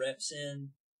 4 reps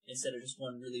in instead of just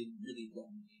one really, really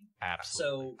long game.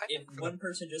 Absolutely. So if one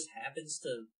person just happens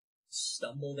to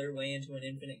stumble their way into an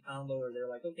infinite combo, or they're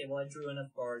like, okay, well, I drew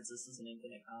enough cards, this is an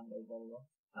infinite combo, blah, blah, blah.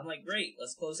 I'm like, great,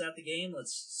 let's close out the game,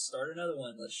 let's start another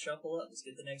one, let's shuffle up, let's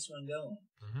get the next one going.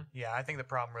 Mm-hmm. Yeah, I think the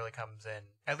problem really comes in,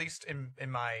 at least in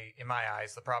my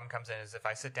eyes, the problem comes in is if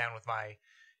I sit down with my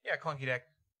clunky deck,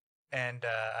 and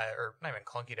or not even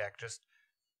clunky deck, just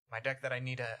my deck that I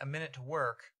need a minute to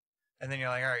work, and then you're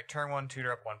like, all right, turn 1,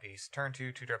 tutor up one piece, turn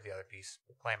 2, tutor up the other piece,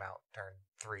 play them out, turn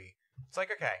 3. It's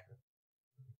like, okay,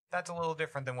 that's a little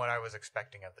different than what I was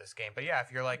expecting of this game. But yeah,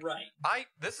 if you're like, right.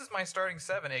 This is my starting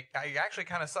 7, it actually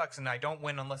kind of sucks, and I don't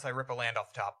win unless I rip a land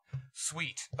off the top.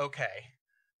 Sweet, okay.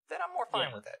 Then I'm more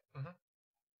fine with it. Mm-hmm.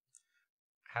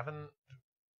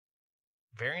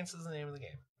 Variance is the name of the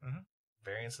game. Mm-hmm.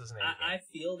 Variance is the name of the game. I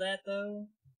feel that, though,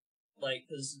 like,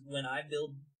 because when I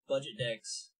build budget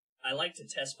decks, I like to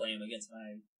test play them against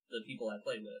the people I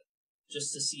play with,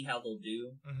 just to see how they'll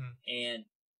do. Mm-hmm. And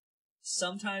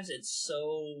sometimes it's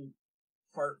so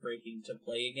heartbreaking to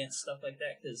play against stuff like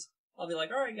that, because I'll be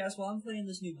like, alright guys, well I'm playing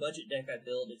this new budget deck I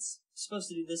built, it's supposed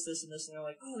to do this, this, and this, and they're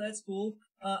like, oh, that's cool,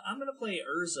 I'm gonna play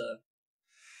Urza.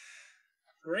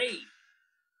 Great.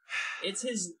 This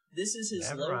is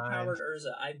his low-powered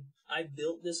Urza. I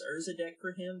built this Urza deck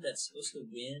for him that's supposed to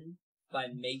win by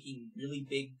making really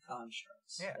big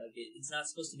constructs. Yeah. Like, it's not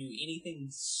supposed to do anything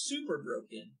super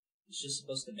broken. It's just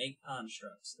supposed to make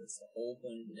constructs. That's the whole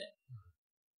point of the deck.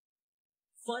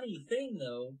 Funny thing,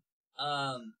 though,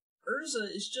 Urza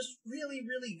is just really,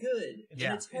 really good. Yeah.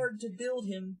 And it's hard to build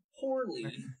him poorly.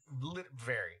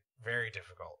 Very, very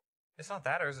difficult. It's not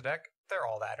that Urza deck. They're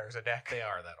all that Urza deck. They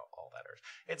are all that Urza.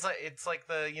 It's like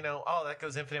the, that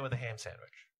goes infinite with a ham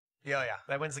sandwich. Yeah.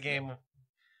 That wins the game.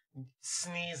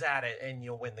 Sneeze at it and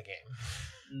you'll win the game.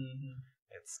 Mm-hmm.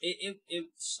 It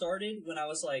started when I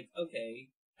was like, okay,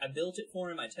 I built it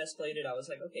for him, I test played it, I was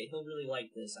like, okay, he'll really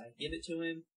like this. I give it to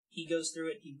him, he goes through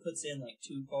it, he puts in like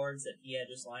 2 cards that he had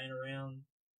just lying around,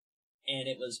 and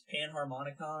it was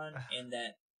Panharmonicon and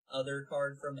that other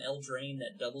card from Eldraine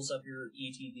that doubles up your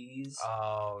ETBs.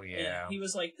 Oh, yeah. And he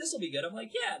was like, "This'll be good." I'm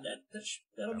like, "Yeah,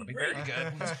 that'll be great. Very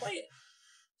good. Let's play it."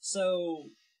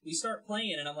 So we start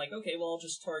playing, and I'm like, "Okay, well, I'll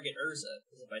just target Urza,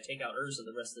 because if I take out Urza,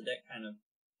 the rest of the deck kind of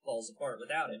falls apart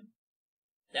without him."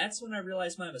 That's when I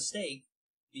realized my mistake,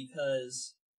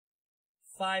 because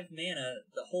 5 mana,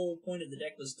 the whole point of the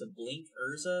deck was to blink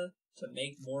Urza to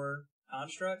make more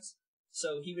constructs.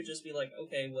 So he would just be like,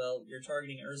 "Okay, well, you're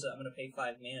targeting Urza, I'm going to pay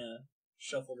 5 mana,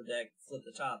 shuffle the deck, flip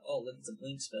the top. Oh, look, it's a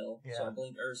blink spell. Yeah. So I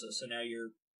blink Urza, so now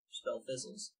your spell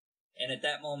fizzles." And at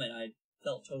that moment, I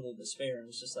felt total despair and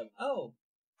was just like, "Oh,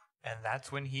 And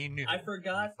that's when he knew. I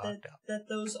forgot he fucked that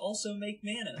those also make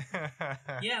mana."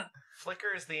 up. Yeah.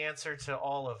 Flicker is the answer to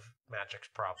all of Magic's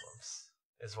problems,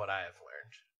 is what I have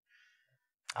learned.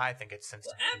 I think it's since.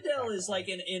 Well, Abdel is like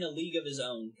in a league of his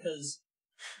own, because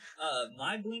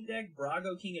my blink deck,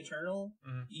 Brago King Eternal,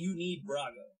 you need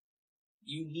Brago.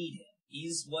 You need him.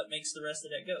 He's what makes the rest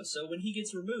of the deck go. So when he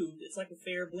gets removed, it's like a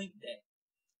fair blink deck.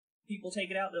 People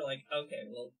take it out, they're like, "Okay,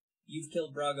 well, you've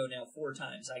killed Brago now 4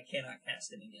 times. I cannot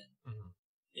cast him again."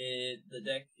 The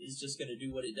deck is just going to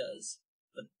do what it does.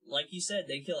 But like you said,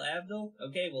 they kill Abdel.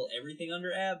 Okay, well, everything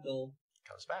under Abdel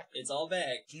Comes back. it's all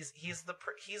back. He's the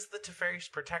Teferi's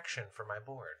protection for my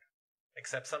board.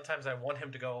 Except sometimes I want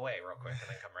him to go away real quick and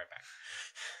then come right back.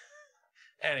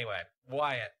 Anyway,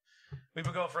 Wyatt. We've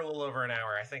been going for a little over an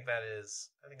hour. I think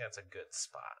that's a good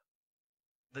spot.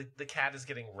 The cat is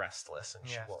getting restless and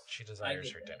Yes. she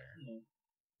desires her that, dinner. you know.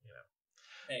 You know.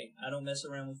 Hey, I don't mess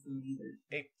around with food either.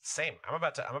 Hey, same. I'm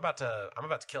about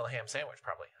to kill a ham sandwich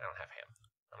probably. I don't have ham.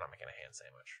 I'm not making a ham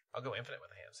sandwich. I'll go infinite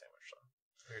with a ham sandwich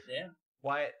though. Yeah.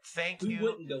 Wyatt, thank Who you.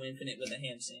 wouldn't go infinite with a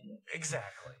ham sandwich?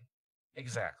 Exactly.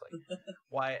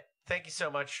 Wyatt, thank you so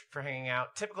much for hanging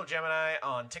out. Typical Gemini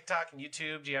on TikTok and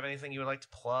YouTube. Do you have anything you would like to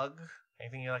plug?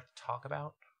 Anything you'd like to talk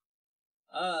about?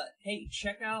 Hey,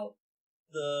 check out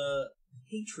the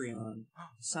Patreon.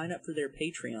 Sign up for their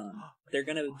Patreon. They're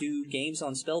gonna do games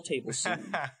on Spell Table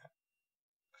soon.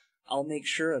 I'll make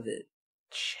sure of it.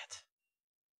 Shit.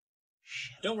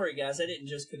 Don't worry, guys. I didn't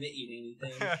just commit you to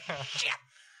anything. Shit.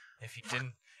 If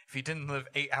he didn't live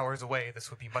 8 hours away, this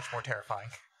would be much more terrifying.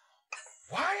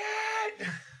 Wyatt!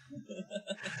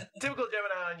 Typical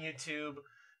Gemini on YouTube.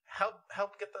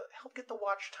 Help get the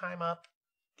watch time up.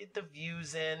 Get the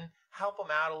views in. Help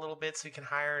him out a little bit so he can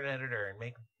hire an editor and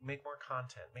make more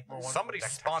content. Make more. Somebody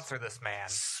sponsor this man.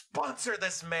 Sponsor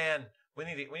this man. We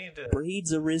need to.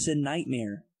 Braid's Arisen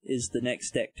Nightmare is the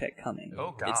next deck tech coming.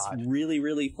 Oh, God. It's really,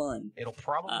 really fun. It'll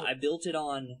probably. I built it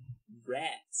on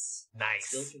rats.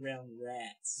 Nice. It's built around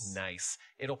rats. Nice.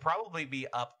 It'll probably be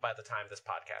up by the time this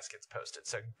podcast gets posted.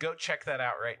 So go check that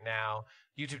out right now.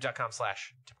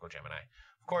 YouTube.com/Typical Gemini.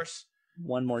 Of course.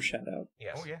 One more shout out.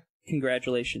 Yes. Oh, yeah.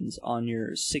 Congratulations on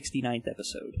your 69th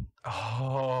episode.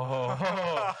 Oh.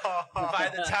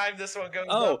 By the time this one goes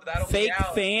Oh, up, that'll fake be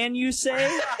out. fan, you say?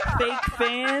 Fake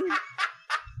fan?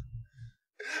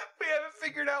 We haven't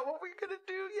figured out what we're gonna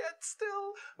do yet.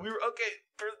 Still, okay.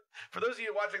 For those of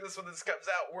you watching this when this comes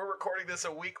out, we're recording this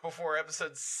a week before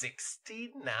episode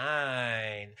 69.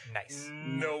 Nice.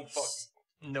 No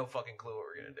fucking clue what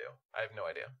we're gonna do. I have no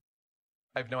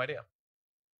idea.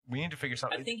 We need to figure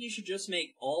something. I think you should just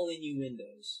make all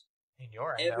innuendos. In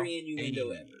your Every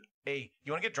innuendo ever. Hey,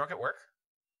 you want to get drunk at work?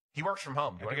 He works from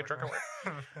home. You want to get drunk at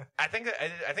work? I think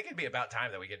it'd be about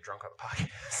time that we get drunk on the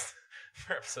podcast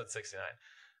for episode 69.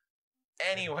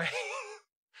 Anyway,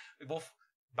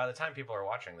 by the time people are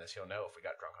watching this, you'll know if we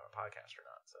got drunk on a podcast or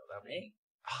not. So that'll be. Hey.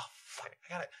 Oh fuck!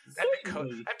 I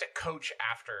have to coach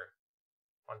after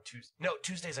on Tuesday. No,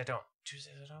 Tuesdays I don't.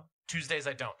 Tuesdays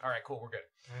I don't. All right, cool. We're good.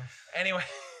 Anyway,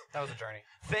 that was a journey.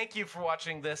 Thank you for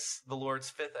watching this, the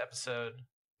Lord's 5th episode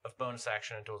of Bonus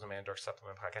Action and Duels of Mandork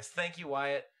Supplement Podcast. Thank you,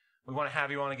 Wyatt. We want to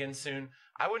have you on again soon.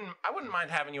 I wouldn't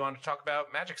mind having you on to talk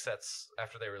about Magic sets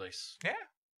after they release. Yeah.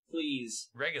 Please.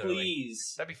 Regularly.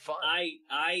 Please. That'd be fun.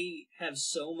 I have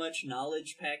so much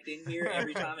knowledge packed in here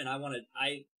every time, and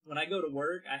when I go to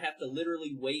work, I have to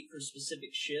literally wait for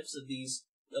specific shifts of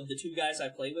the 2 guys I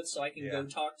play with so I can go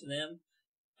talk to them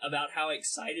about how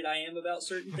excited I am about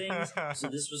certain things. So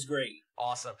this was great.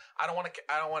 Awesome. I don't want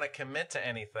to commit to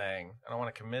anything. I don't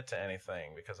want to commit to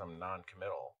anything because I'm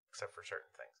non-committal except for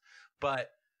certain things.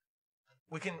 But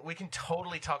we can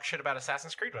totally talk shit about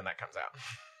Assassin's Creed when that comes out.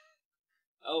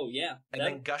 Oh yeah. And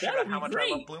then gush about how much I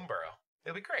love Bloomborough.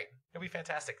 It'll be great. It'll be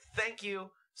fantastic. Thank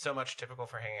you so much, Typical,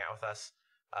 for hanging out with us.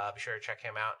 Be sure to check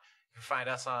him out. You can find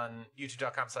us on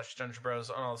youtube.com/Dungeon Bros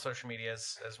on all the social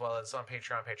medias, as well as on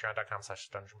Patreon,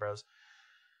 patreon.com/Dungeon Bros.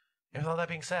 And with all that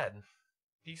being said,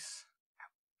 peace.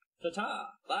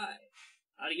 Ta-ta. Bye.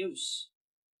 Adios.